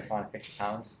can land you a fine of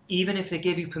 £50. Even if they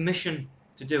give you permission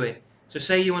to do it. So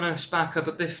say you want to spark up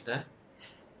a bifter,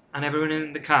 and everyone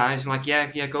in the car is like,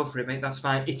 yeah, go for it, mate, that's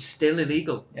fine. It's still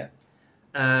illegal.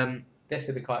 Yeah. This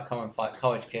would be quite common for like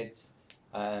college kids.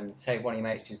 Say one of your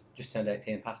mates just turned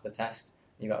 18 and passed the test.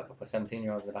 You've got a couple of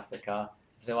 17-year-olds in the back of the car.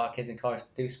 There's a lot of kids in college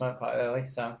do smoke quite early,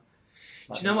 so...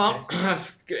 Do you know what?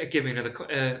 Give me another...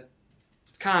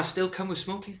 cars still come with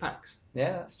smoking packs.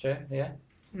 Yeah, that's true, yeah.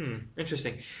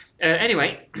 Interesting.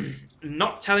 Anyway,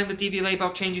 not telling the DVLA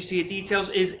about changes to your details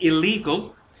is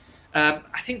illegal.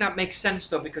 I think that makes sense,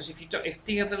 though, because if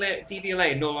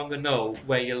DVLA no longer know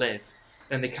where you live,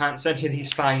 then they can't send you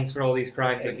these fines for all these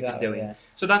crimes that you've been doing. Yeah.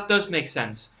 So that does make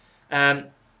sense. And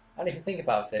if you think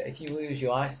about it, if you lose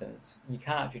your licence, you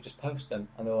can't actually just post them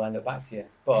and they'll end up back to you.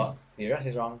 But if the address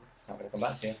is wrong, it's not going to come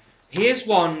back to you. Here's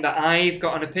one that I've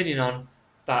got an opinion on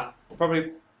that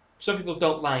probably some people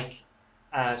don't like,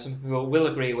 some people will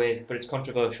agree with, but it's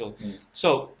controversial.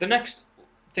 So the next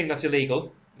thing that's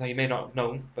illegal, now you may not have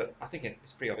known, but I think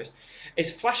it's pretty obvious,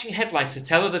 is flashing headlights to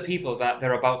tell other people that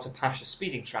they're about to pass a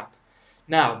speeding trap.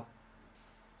 Now,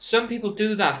 some people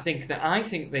do that. I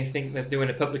think they think they're doing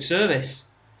a public service,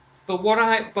 but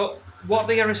what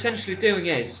they are essentially doing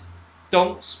is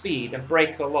don't speed and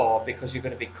break the law because you're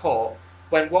going to be caught.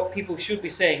 When what people should be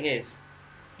saying is,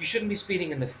 you shouldn't be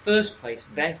speeding in the first place.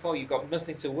 Therefore, you've got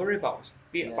nothing to worry about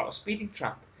about a speeding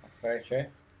trap. That's very true.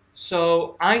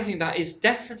 So I think that is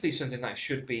definitely something that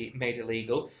should be made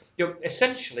illegal. You're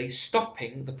essentially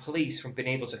stopping the police from being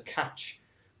able to catch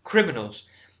criminals.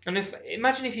 And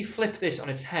imagine if you flip this on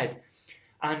its head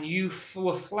and you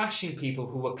were flashing people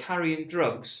who were carrying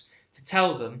drugs to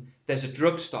tell them there's a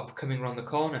drug stop coming around the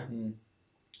corner.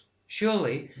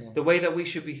 Surely the way that we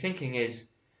should be thinking is,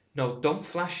 no, don't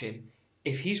flash him.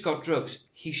 If he's got drugs,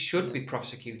 he should be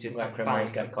prosecuted and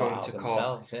fined and going to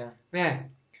court. Yeah.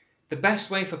 The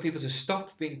best way for people to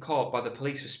stop being caught by the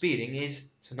police for speeding is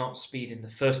to not speed in the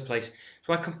first place.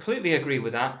 So I completely agree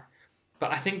with that.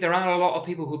 But I think there are a lot of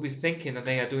people who will be thinking that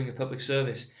they are doing a public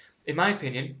service. In my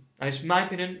opinion, and it's my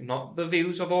opinion, not the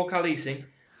views of all car leasing,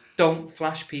 don't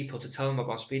flash people to tell them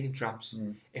about speeding traps.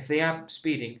 If they are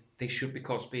speeding, they should be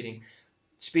caught speeding.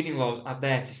 Speeding laws are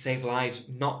there to save lives,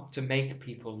 not to make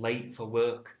people late for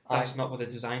work. That's not what they're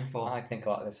designed for. I think a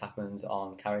lot of this happens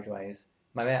on carriageways.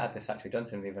 My mate had this actually done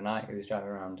to him the other night. He was driving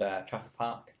around Trafford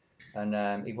Park,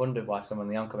 and he wondered why someone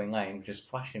in the oncoming lane was just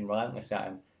flashing relentlessly at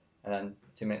him. And then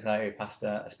 2 minutes later, he passed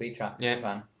a speed trap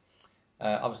van.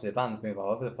 Obviously, the vans move all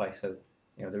over the place, so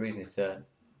the reason is to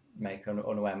make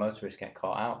unaware motorists get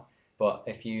caught out. But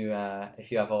if you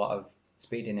have a lot of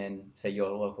speeding in, say, your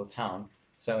local town,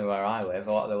 certainly where I live,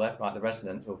 a lot of the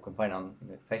residents will complain on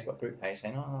the Facebook group page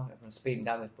saying, "Oh, I'm speeding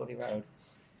down this bloody road,"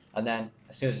 and then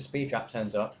as soon as the speed trap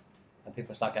turns up and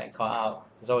people start getting caught out,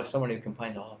 there's always someone who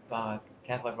complains, "Oh,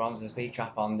 careful, everyone's there's a speed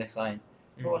trap on this lane."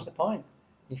 But what's the point?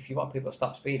 If you want people to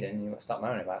stop speeding, you want to stop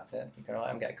moaning about it, you're going to let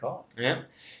them get caught. Yeah.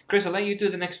 Chris, I'll let you do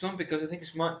the next one because I think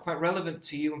it's quite relevant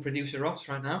to you and producer Ross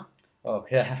right now. Oh,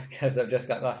 yeah, because I've just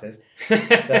got glasses.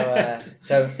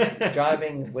 So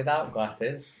driving without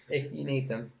glasses, if you need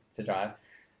them to drive.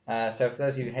 So for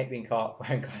those of you who hate being caught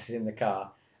wearing glasses in the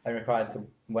car and required to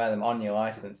wear them on your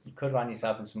licence, you could land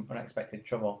yourself in some unexpected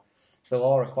trouble. So the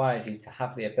law requires you to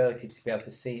have the ability to be able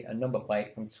to see a number plate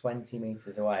from 20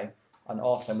 metres away and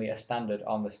also meet a standard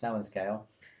on the Snellen scale.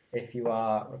 If you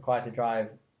are required to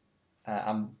drive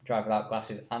without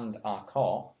glasses and are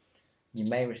caught, you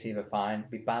may receive a fine,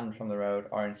 be banned from the road,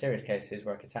 or in serious cases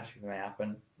where a catastrophe may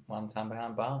happen, land time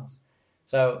behind bars.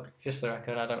 So, just for the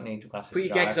record, I don't need glasses Put to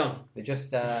your drive. gags on. They're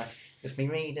just me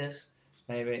readers.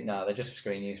 Maybe no, they're just for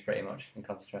screen use, pretty much, and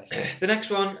concentration. The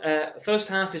next one, first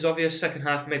half is obvious, second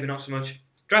half maybe not so much.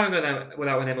 Driving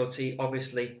without an MOT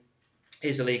obviously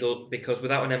is illegal because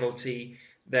without an MOT,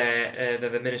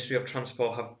 the Ministry of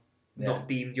Transport have not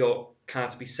deemed your car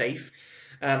to be safe.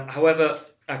 However,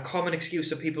 a common excuse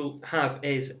that people have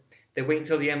is they wait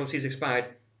until the MOT is expired,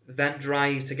 then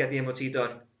drive to get the MOT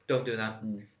done. Don't do that.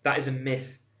 That is a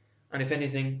myth. And if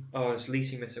anything, it's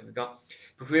leasing myths that we've got.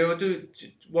 But if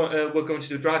we're going to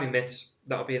do driving myths,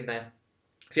 that'll be in there.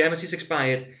 If your MOT is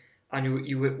expired and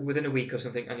you were within a week or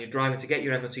something and you're driving to get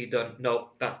your MOT done, no,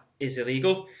 that is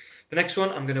illegal. The next one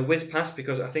I'm going to whiz past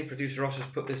because I think producer Ross has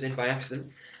put this in by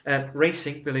accident.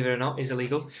 Racing, believe it or not, is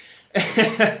illegal.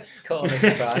 Caught me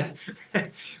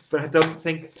surprised. But I don't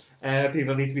think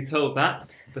people need to be told that.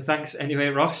 But thanks anyway,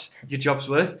 Ross. Your job's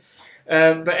worth.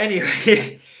 But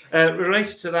anyway,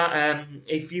 related to that,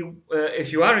 if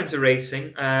you are into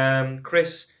racing,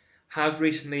 Chris has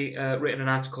recently written an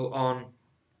article on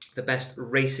the best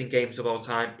racing games of all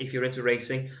time. If you're into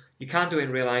racing, you can't do it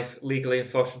in real life legally,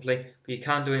 unfortunately, but you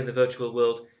can do it in the virtual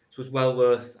world. So it's well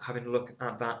worth having a look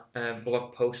at that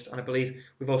blog post, and I believe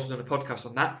we've also done a podcast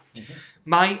on that. Mm-hmm.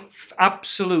 My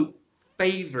absolute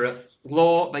favourite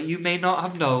law that you may not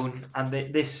have known, and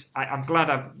I'm glad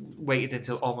I've waited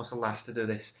until almost the last to do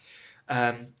this,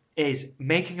 is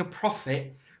making a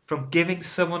profit from giving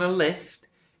someone a lift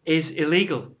is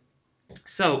illegal.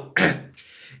 So,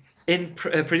 in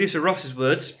producer Ross's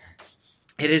words,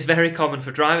 it is very common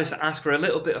for drivers to ask for a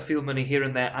little bit of fuel money here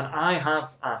and there, and I have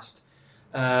asked.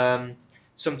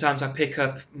 Sometimes I pick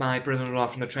up my brother-in-law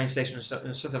from the train station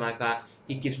or something like that.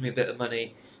 He gives me a bit of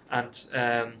money, and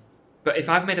but if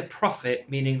I've made a profit,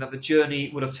 meaning that the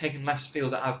journey would have taken less fuel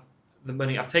than the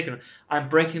money I've taken, I'm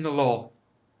breaking the law,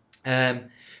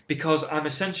 because I'm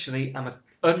an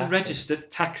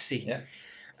unregistered taxi. Yeah.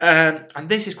 And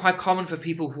this is quite common for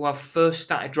people who have first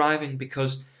started driving,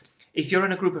 because if you're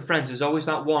in a group of friends, there's always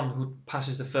that one who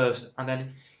passes the first, and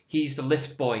then he's the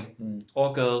lift boy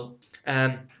or girl.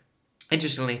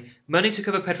 Interestingly, money to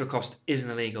cover petrol cost isn't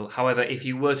illegal. However, if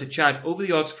you were to charge over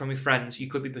the odds from your friends, you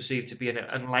could be perceived to be an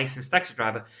unlicensed taxi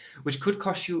driver, which could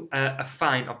cost you a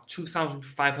fine of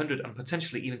 $2,500 and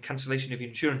potentially even cancellation of your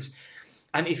insurance.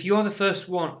 And if you're the first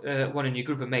one in your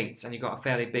group of mates and you've got a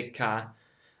fairly big car,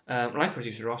 like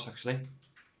producer Ross actually,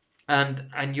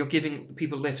 and you're giving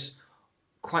people lifts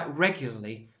quite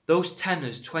regularly, those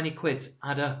tenors, 20 quids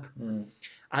add up.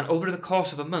 And over the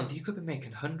course of a month, you could be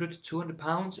making £100,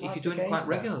 £200 if you're doing it quite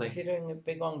regularly. If you're doing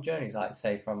big long journeys, like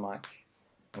say from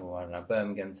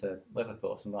Birmingham to Liverpool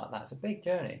or something like that, it's a big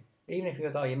journey. Even if you're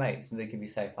with all your mates and they give you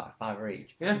say like £5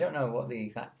 each, you don't know what the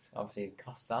exact obviously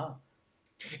costs are.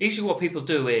 Usually, what people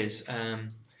do is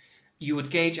you would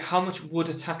gauge how much would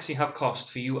a taxi have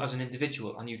cost for you as an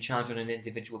individual, and you charge on an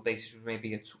individual basis with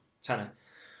maybe a tenner.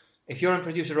 If you're in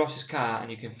producer Ross's car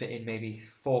and you can fit in maybe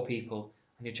 4 people,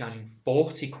 and you're charging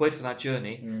 40 quid for that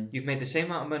journey, you've made the same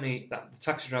amount of money that the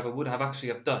taxi driver would have actually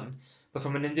have done, but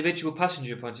from an individual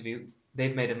passenger point of view,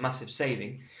 they've made a massive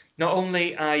saving. Not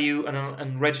only are you an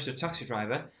unregistered taxi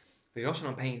driver, but you're also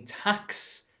not paying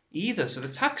tax either, so the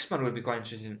taxman would be quite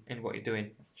interested in what you're doing.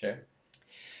 That's true.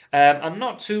 And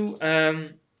not to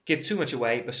give too much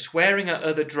away, but swearing at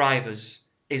other drivers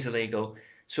is illegal.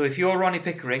 So if you're Ronnie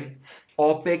Pickering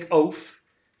or Big Oaf,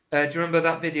 do you remember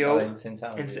that video in St.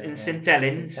 Helens? In St.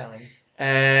 Helens,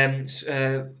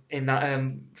 in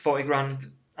that 40 grand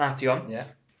Arteon?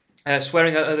 Yeah.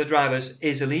 Swearing at other drivers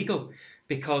is illegal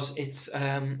because it's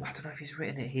I don't know if he's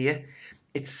written it here.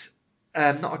 It's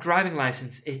not a driving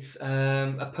license. It's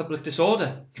a public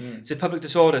disorder. Mm. It's a public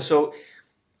disorder. So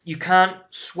you can't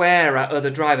swear at other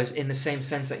drivers in the same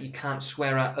sense that you can't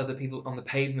swear at other people on the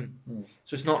pavement. Mm.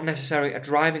 So it's not necessarily a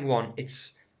driving one.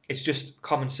 It's just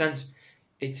common sense.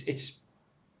 It's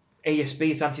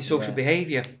ASB. It's antisocial Yeah.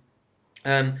 behaviour.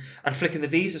 And flicking the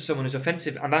V's at someone is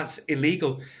offensive, and that's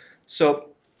illegal. So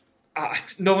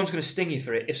no one's going to sting you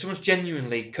for it. If someone's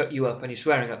genuinely cut you up and you're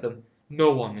swearing at them,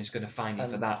 no one is going to fine you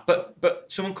for that.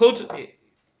 But someone could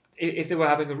if they were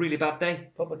having a really bad day.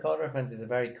 Public order offences are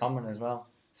very common as well.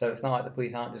 So it's not like the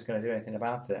police aren't just going to do anything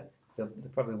about it. They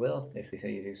probably will if they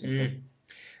see you do something.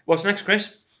 What's next,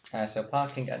 Chris? So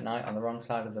parking at night on the wrong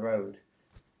side of the road.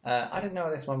 I didn't know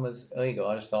this one was illegal.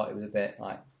 I just thought it was a bit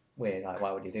like weird. Like,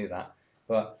 why would you do that?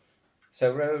 But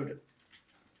so rule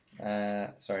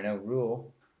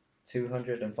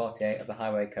 248 of the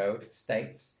Highway Code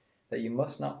states that you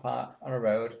must not park on a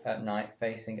road at night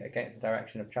facing against the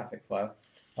direction of traffic flow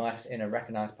unless in a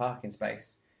recognised parking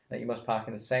space. That you must park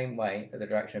in the same way as the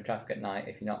direction of traffic at night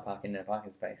if you're not parking in a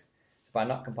parking space. So by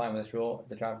not complying with this rule,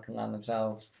 the driver can land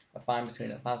themselves a fine between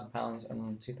 £1,000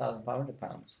 and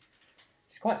 £2,500.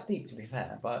 It's quite steep, to be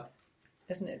fair, but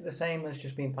isn't it the same as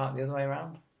just being parked the other way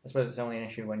around? I suppose it's only an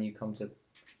issue when you come to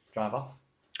drive off.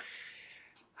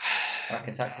 I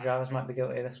reckon taxi drivers might be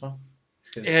guilty of this one.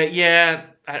 Yeah,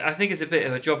 I think it's a bit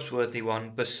of a jobs-worthy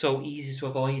one, but so easy to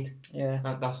avoid. Yeah.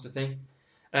 That's the thing.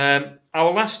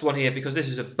 Our last one here, because this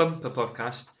is a bumper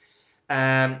podcast,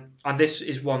 and this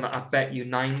is one that I bet you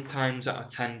 9 times out of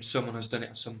 10 someone has done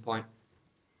it at some point.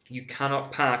 You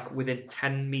cannot park within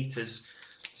 10 metres.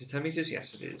 Is it 10 metres?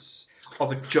 Yes, it is.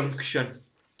 Of a junction.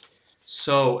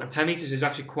 So, and 10 metres is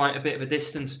actually quite a bit of a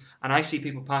distance, and I see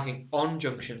people parking on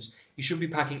junctions. You shouldn't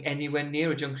be parking anywhere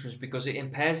near a junction because it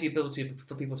impairs the ability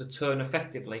for people to turn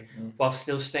effectively while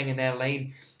still staying in their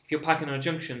lane. If you're parking on a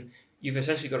junction, you've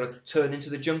essentially got to turn into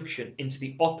the junction, into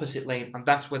the opposite lane, and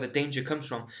that's where the danger comes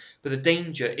from. But the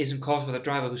danger isn't caused by the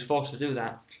driver who's forced to do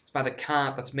that. It's by the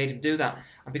car that's made him do that.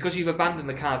 And because you've abandoned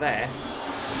the car there,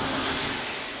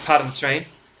 pardon the train,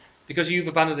 because you've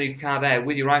abandoned the car there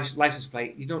with your license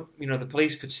plate, the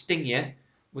police could sting you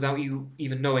without you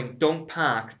even knowing. Don't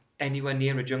park anywhere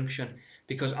near a junction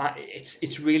because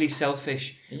it's really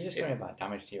selfish. You're just worrying about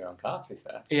damage to your own car, to be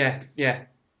fair. Yeah.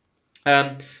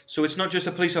 So it's not just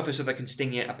a police officer that can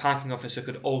sting you. A parking officer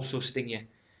could also sting you.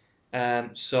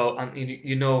 And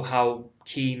you know how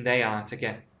keen they are to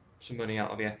get some money out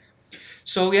of you.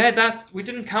 So yeah, that we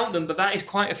didn't count them, but that is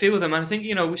quite a few of them. And I think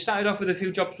we started off with a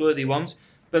few jobs-worthy ones,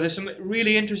 but there's some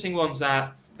really interesting ones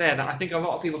that I think a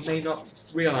lot of people may not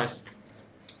realise.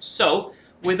 So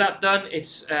with that done,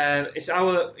 it's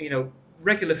our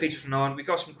regular feature from now on. We've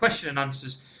got some question and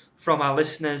answers from our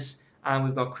listeners, and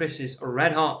we've got Chris's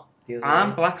red hot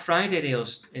and Black Friday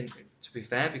deals. To be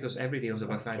fair, because every deal's a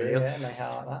Black Friday deal. Yeah, make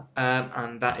out like that.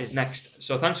 And that is next.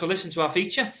 So thanks for listening to our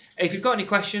feature. If you've got any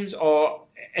questions or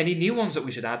any new ones that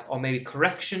we should add, or maybe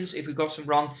corrections if we've got some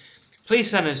wrong, please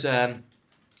send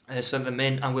them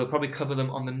in, and we'll probably cover them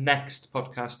on the next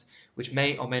podcast, which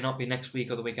may or may not be next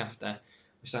week or the week after.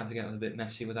 We're starting to get a little bit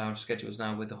messy with our schedules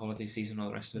now with the holiday season and all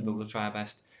the rest of it, but we'll try our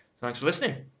best. Thanks for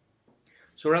listening.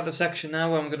 So we're at the section now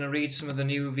where I'm going to read some of the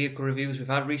new vehicle reviews we've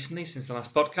had recently since the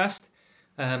last podcast.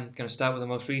 I'm going to start with the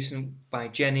most recent by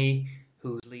Jenny,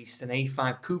 who leased an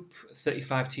A5 Coupe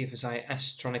 35 TFSI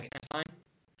S-Tronic S-Line.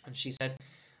 And she said,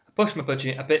 I pushed my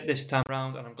budget a bit this time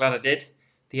around, and I'm glad I did.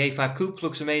 The A5 Coupe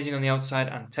looks amazing on the outside,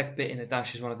 and tech bit in the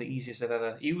dash is one of the easiest I've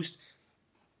ever used.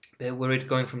 Bit worried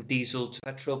going from diesel to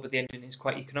petrol, but the engine is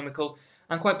quite economical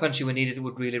and quite punchy when needed.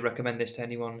 Would really recommend this to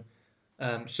anyone.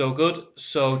 So good.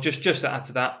 So just to add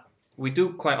to that, we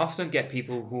do quite often get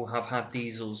people who have had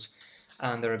diesels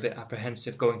and they're a bit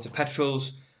apprehensive going to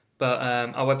petrols, but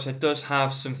our website does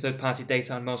have some third-party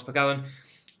data on miles per gallon,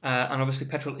 and obviously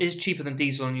petrol is cheaper than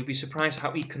diesel, and you'll be surprised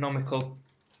how economical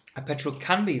a petrol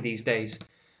can be these days.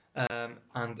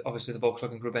 And obviously the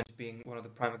Volkswagen Group engine being one of the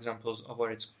prime examples of where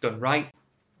it's done right.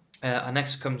 Our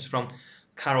next comes from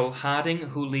Carol Harding,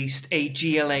 who leased a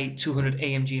GLA 200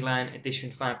 AMG Line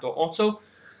Edition 5-door-auto.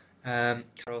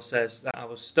 Carol says that I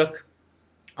was stuck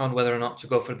on whether or not to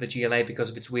go for the GLA because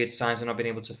of its weird size and not being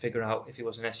able to figure out if it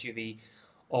was an SUV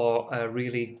or a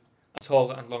really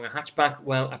taller and longer hatchback.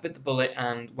 Well, I bit the bullet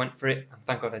and went for it, and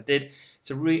thank God I did.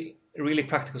 It's a really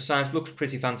practical size, looks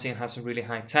pretty fancy, and has some really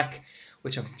high tech,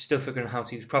 which I'm still figuring out how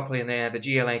to use properly. And the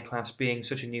GLA class, being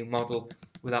such a new model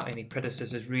without any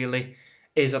predecessors really,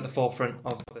 is at the forefront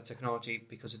of the technology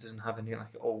because it doesn't have any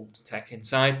old tech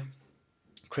inside.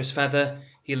 Chris Feather,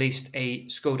 he leased a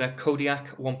Skoda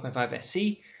Kodiaq 1.5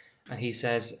 SE. And he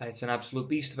says, it's an absolute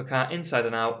beast of a car inside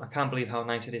and out. I can't believe how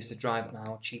nice it is to drive and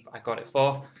how cheap I got it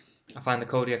for. I find the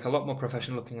Kodiaq a lot more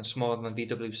professional looking and smaller than the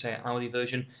VW Seat Audi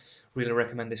version. Really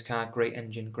recommend this car. Great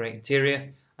engine, great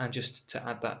interior. And just to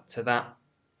add that to that,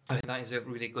 I think that is a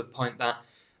really good point that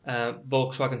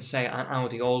Volkswagen, Seat and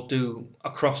Audi all do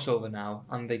a crossover now,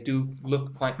 and they do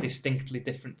look quite distinctly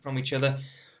different from each other.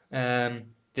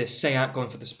 The Seat going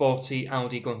for the sporty,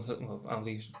 Audi going for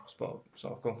Audi's sort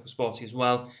of going for sporty as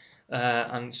well,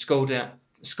 and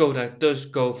Skoda does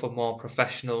go for more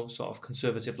professional, sort of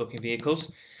conservative looking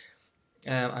vehicles.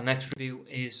 Our next review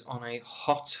is on a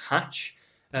hot hatch.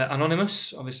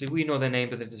 Anonymous, obviously we know their name,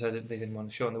 but they've decided they didn't want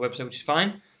to show on the website, which is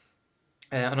fine.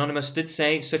 Anonymous did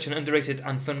say, such an underrated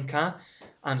and fun car,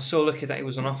 and so lucky that it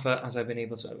was on offer, as I've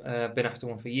been after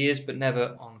one for years, but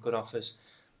never on good offers.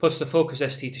 Puts the Focus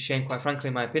ST to shame, quite frankly,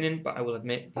 in my opinion, but I will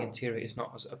admit the interior is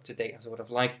not as up to date as I would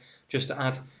have liked. Just to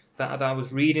add that I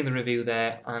was reading the review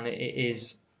there, and it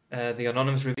is the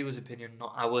anonymous reviewer's opinion,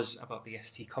 not ours, about the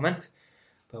ST comment,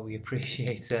 but we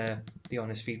appreciate the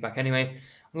honest feedback anyway.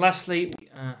 And lastly, we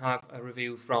have a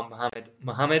review from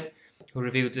Mohammed, who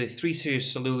reviewed the 3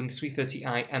 Series Saloon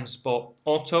 330i M Sport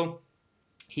Auto.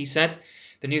 He said,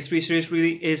 the new 3 Series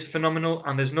really is phenomenal,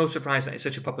 and there's no surprise that it's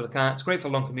such a popular car. It's great for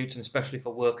long commutes and especially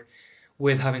for work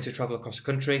with having to travel across the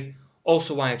country.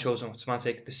 Also why I chose an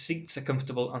automatic. The seats are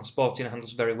comfortable and sporty and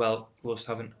handles very well, whilst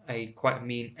having quite a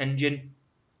mean engine.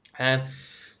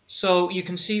 So you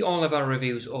can see all of our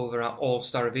reviews over at All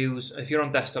Star Reviews. If you're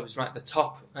on desktop, it's right at the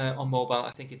top. On mobile,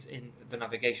 I think it's in the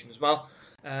navigation as well.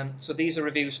 So these are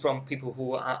reviews from people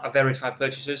who are verified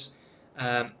purchasers,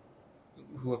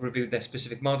 who have reviewed their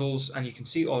specific models, and you can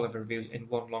see all of the reviews in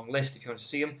one long list if you want to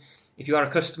see them. If you are a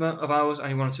customer of ours and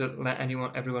you want to let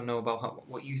everyone know about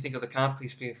what you think of the car,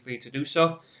 please feel free to do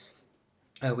so.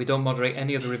 We don't moderate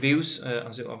any of the reviews,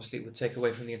 as it obviously would take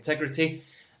away from the integrity,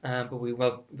 but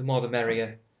the more the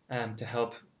merrier, to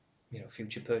help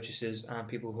future purchasers and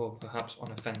people who are perhaps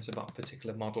on a fence about a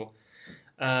particular model.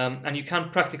 And you can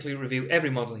practically review every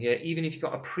model here, even if you've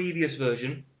got a previous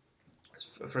version.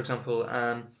 For example,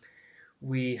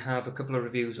 we have a couple of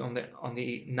reviews on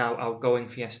the now outgoing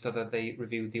Fiesta that they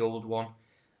reviewed the old one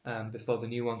before the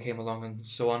new one came along, and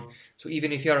so on. So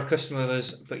even if you're a customer of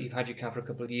us, but you've had your car for a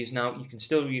couple of years now, you can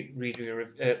still leave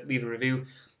a review.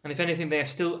 And if anything, they are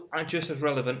still just as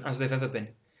relevant as they've ever been.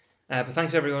 But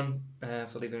thanks everyone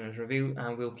for leaving us a review,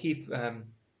 and we'll keep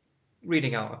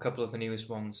reading out a couple of the newest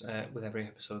ones with every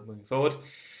episode moving forward.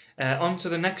 On to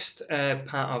the next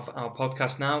part of our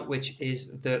podcast now, which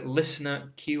is the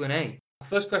listener Q&A. Our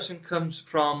first question comes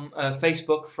from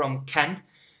Facebook from Ken,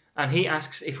 and he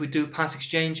asks if we do part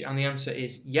exchange, and the answer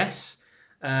is yes.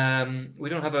 We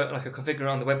don't have a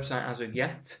configure on the website as of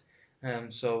yet,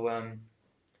 so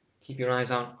keep your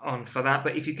eyes on for that.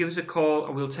 But if you give us a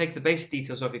call, we'll take the basic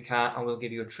details of your car and we'll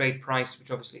give you a trade price, which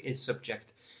obviously is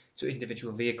subject to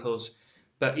individual vehicles.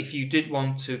 But if you did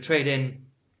want to trade in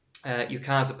your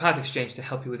car as a part exchange to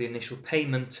help you with the initial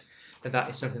payment, then that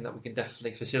is something that we can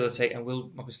definitely facilitate, and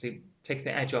we'll obviously take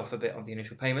the edge off a bit of the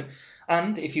initial payment.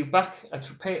 And if you back a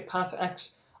Part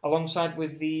X alongside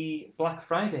with the Black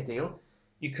Friday deal,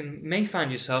 you may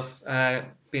find yourself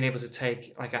being able to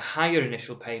take like a higher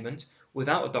initial payment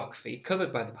without a dock fee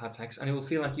covered by the Part X, and it will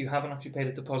feel like you haven't actually paid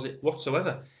a deposit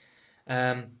whatsoever.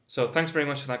 So thanks very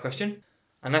much for that question.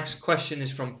 Our next question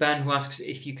is from Ben, who asks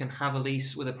if you can have a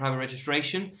lease with a private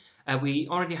registration. We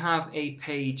already have a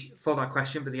page for that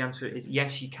question, but the answer is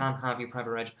yes, you can have your private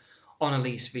reg on a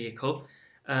lease vehicle.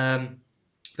 But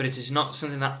it is not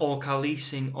something that All Car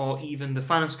Leasing or even the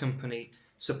finance company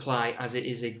supply, as it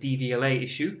is a DVLA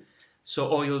issue. So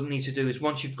all you'll need to do is,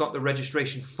 once you've got the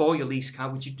registration for your lease car,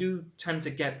 which you do tend to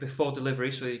get before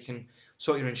delivery so you can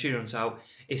sort your insurance out,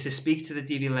 is to speak to the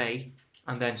DVLA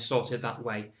and then sort it that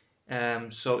way.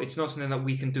 So it's not something that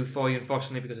we can do for you,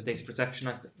 unfortunately, because of Data Protection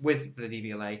Act with the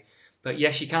DVLA. But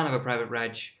yes, you can have a private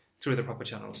reg through the proper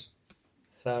channels.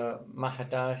 So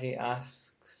Mahadaji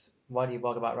asks, why do you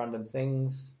blog about random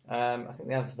things? I think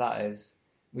the answer to that is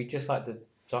we just like to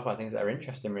talk about things that are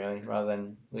interesting, really, rather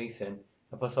than leasing.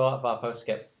 And plus, a lot of our posts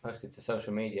get posted to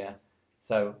social media,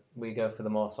 so we go for the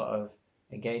more sort of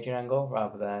engaging angle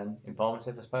rather than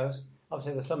informative, I suppose.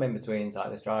 Obviously, there's some in-betweens, like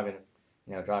this driving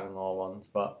law ones,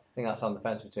 but I think that's on the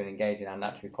fence between engaging and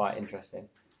actually quite interesting.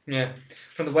 Yeah,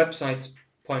 from the website's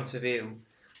point of view,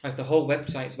 like the whole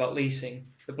website is about leasing.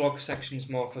 The blog section is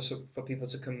more for people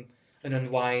to come and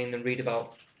unwind and read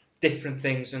about different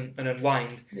things and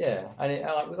unwind. Yeah,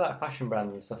 and with like fashion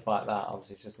brands and stuff like that,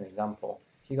 obviously it's just an example.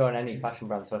 If you go on any fashion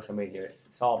brand social media,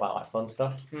 it's all about like fun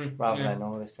stuff rather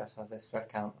than this dress has this thread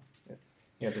count.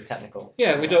 the technical.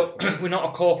 Yeah, we don't. We're not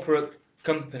a corporate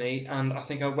company, and I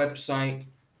think our website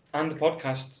and the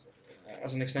podcast,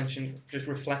 as an extension, just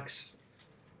reflects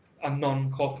a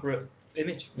non-corporate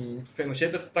image. Pretty much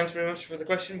it. But thanks very much for the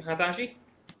question, Hadaji.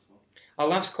 Our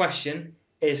last question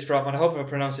is from, and I hope I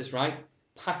pronounce this right,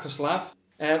 Pakoslav.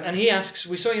 And he asks,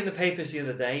 we saw you in the papers the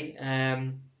other day,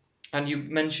 and you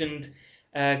mentioned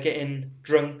getting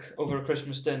drunk over a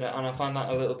Christmas dinner, and I found that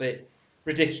a little bit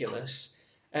ridiculous.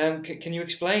 Can you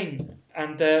explain?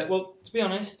 And, well, to be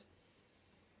honest,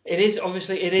 it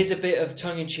is a bit of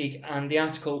tongue-in-cheek, and the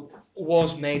article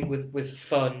was made with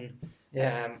fun.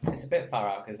 Yeah, it's a bit far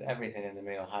out because everything in the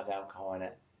meal had alcohol in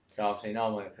it. So obviously,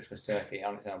 normally a Christmas turkey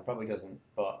on its own probably doesn't,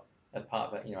 but as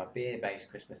part of a beer-based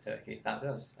Christmas turkey, that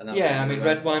does. And Yeah, I mean,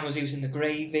 red wine was used in the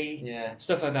gravy,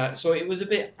 stuff like that. So it was a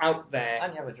bit out there.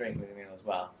 And you have a drink with the meal as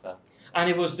well, so. And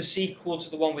it was the sequel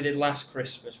to the one we did last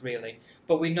Christmas, really.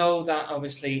 But we know that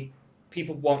obviously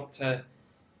people want to.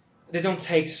 They don't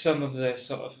take some of the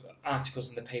sort of articles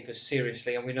in the papers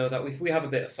seriously, and we know that if we have a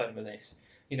bit of fun with this,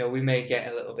 we may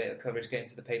get a little bit of coverage getting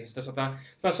to the paper and stuff like that.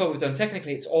 So that's all we've done.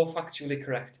 Technically, it's all factually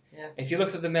correct. Yeah. If you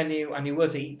looked at the menu and you were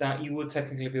to eat that, you would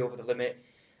technically be over the limit.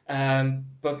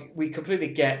 But we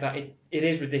completely get that it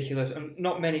is ridiculous, and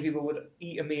not many people would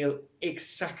eat a meal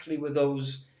exactly with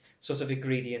those sort of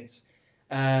ingredients.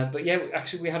 But yeah,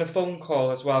 actually, we had a phone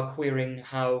call as well querying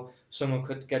how someone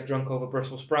could get drunk over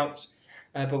Brussels sprouts.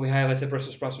 But we highlighted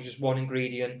Brussels sprouts was just one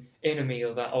ingredient in a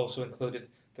meal that also included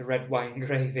the red wine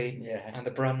gravy and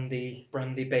the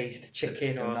brandy-based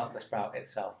chicken. So not the sprout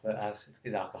itself that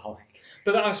is alcoholic.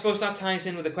 But I suppose that ties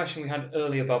in with the question we had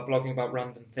earlier about blogging about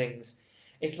random things.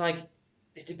 It's like,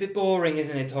 it's a bit boring,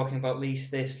 isn't it, talking about lease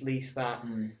this, lease that,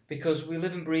 because we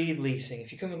live and breathe leasing.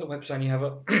 If you come on the website and you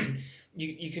have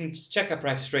you can check our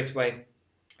prices straight away.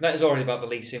 That is already about the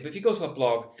leasing. But if you go to our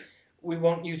blog, we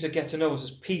want you to get to know us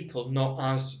as people, not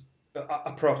as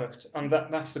a product, and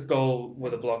that's the goal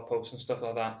with a blog post and stuff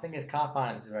like that. I think car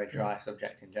finance is a very dry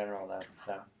subject in general, though.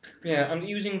 So yeah, and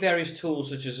using various tools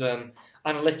such as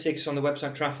analytics on the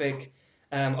website traffic.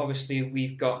 Obviously,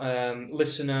 we've got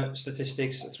listener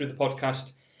statistics through the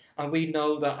podcast, and we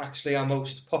know that actually our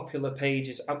most popular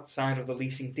pages outside of the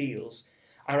leasing deals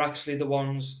are actually the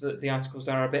ones the articles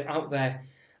that are a bit out there.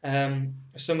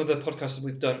 Some of the podcasts that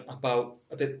we've done about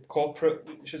a bit corporate,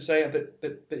 we should say, a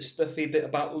bit stuffy, a bit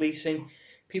about leasing.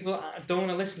 People don't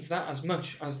want to listen to that as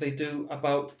much as they do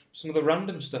about some of the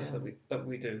random stuff that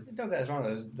we do. Don't get us wrong,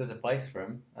 there's a place for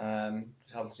them.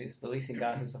 Obviously, it's the leasing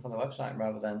guys and stuff on the website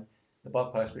rather than the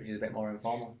blog post, which is a bit more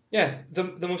informal. Yeah,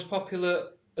 the most popular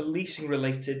leasing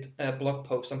related blog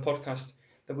post and podcast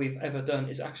that we've ever done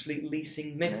is actually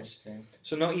leasing myths.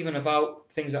 So not even about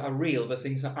things that are real, but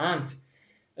things that aren't.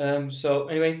 So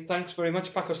anyway, thanks very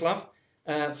much, Pakoslav,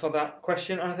 for that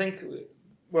question. And I think,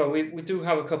 well, we do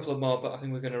have a couple of more, but I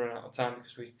think we're going to run out of time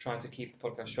because we're trying to keep the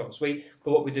podcast short and sweet.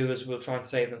 But what we do is we'll try and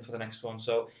save them for the next one.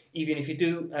 So even if you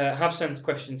do have sent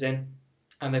questions in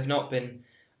and they've not been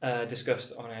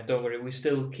discussed on air, don't worry, we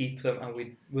still keep them and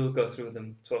we will go through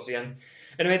them towards the end.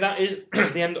 Anyway, that is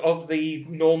the end of the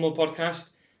normal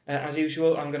podcast. As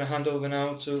usual, I'm going to hand over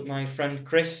now to my friend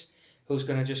Chris, who's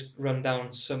going to just run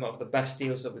down some of the best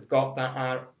deals that we've got that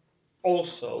are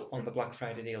also on the Black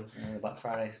Friday deal. The Black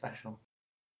Friday special.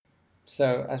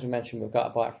 So, as we mentioned, we've got a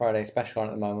Black Friday special on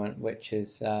at the moment, which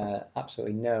is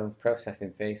absolutely no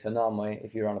processing fee. So normally,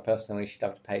 if you're on a personal lease, you'd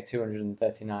have to pay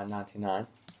 $239.99.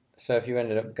 So if you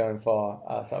ended up going for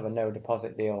sort of a no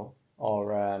deposit deal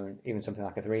or even something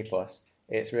like a 3+,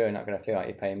 it's really not going to feel like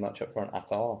you're paying much up front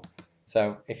at all.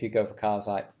 So if you go for cars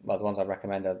like, well, the ones I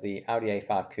recommend are the Audi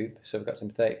A5 Coupe. So we've got some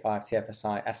 35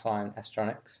 TFSI S-Line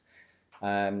S-Tronics.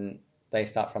 They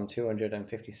start from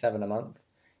 $257 a month.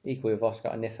 Equally, we've also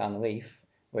got a Nissan Leaf,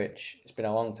 which it's been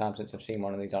a long time since I've seen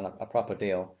one of these on a proper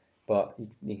deal, but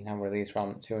you can have one of these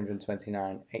from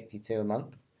 $229.82 a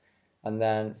month. And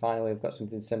then finally, we've got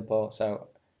something simple. So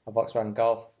a Volkswagen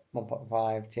Golf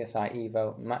 1.5 TSI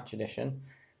Evo Match Edition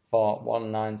for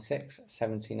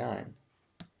 $196.79.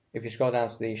 If you scroll down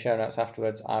to the show notes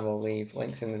afterwards, I will leave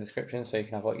links in the description so you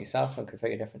can have a look yourself and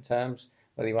configure different terms,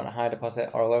 whether you want a high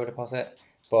deposit or a low deposit.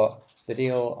 But the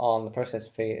deal on the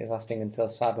process fee is lasting until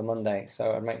Cyber Monday,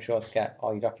 so I'd make sure to get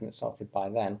all your documents sorted by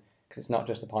then, because it's not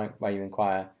just the point where you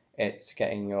inquire, it's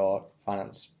getting your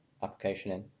finance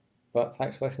application in. But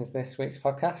thanks for listening to this week's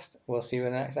podcast. We'll see you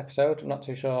in the next episode. I'm not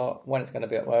too sure when it's going to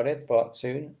be uploaded, but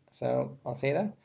soon, so I'll see you then.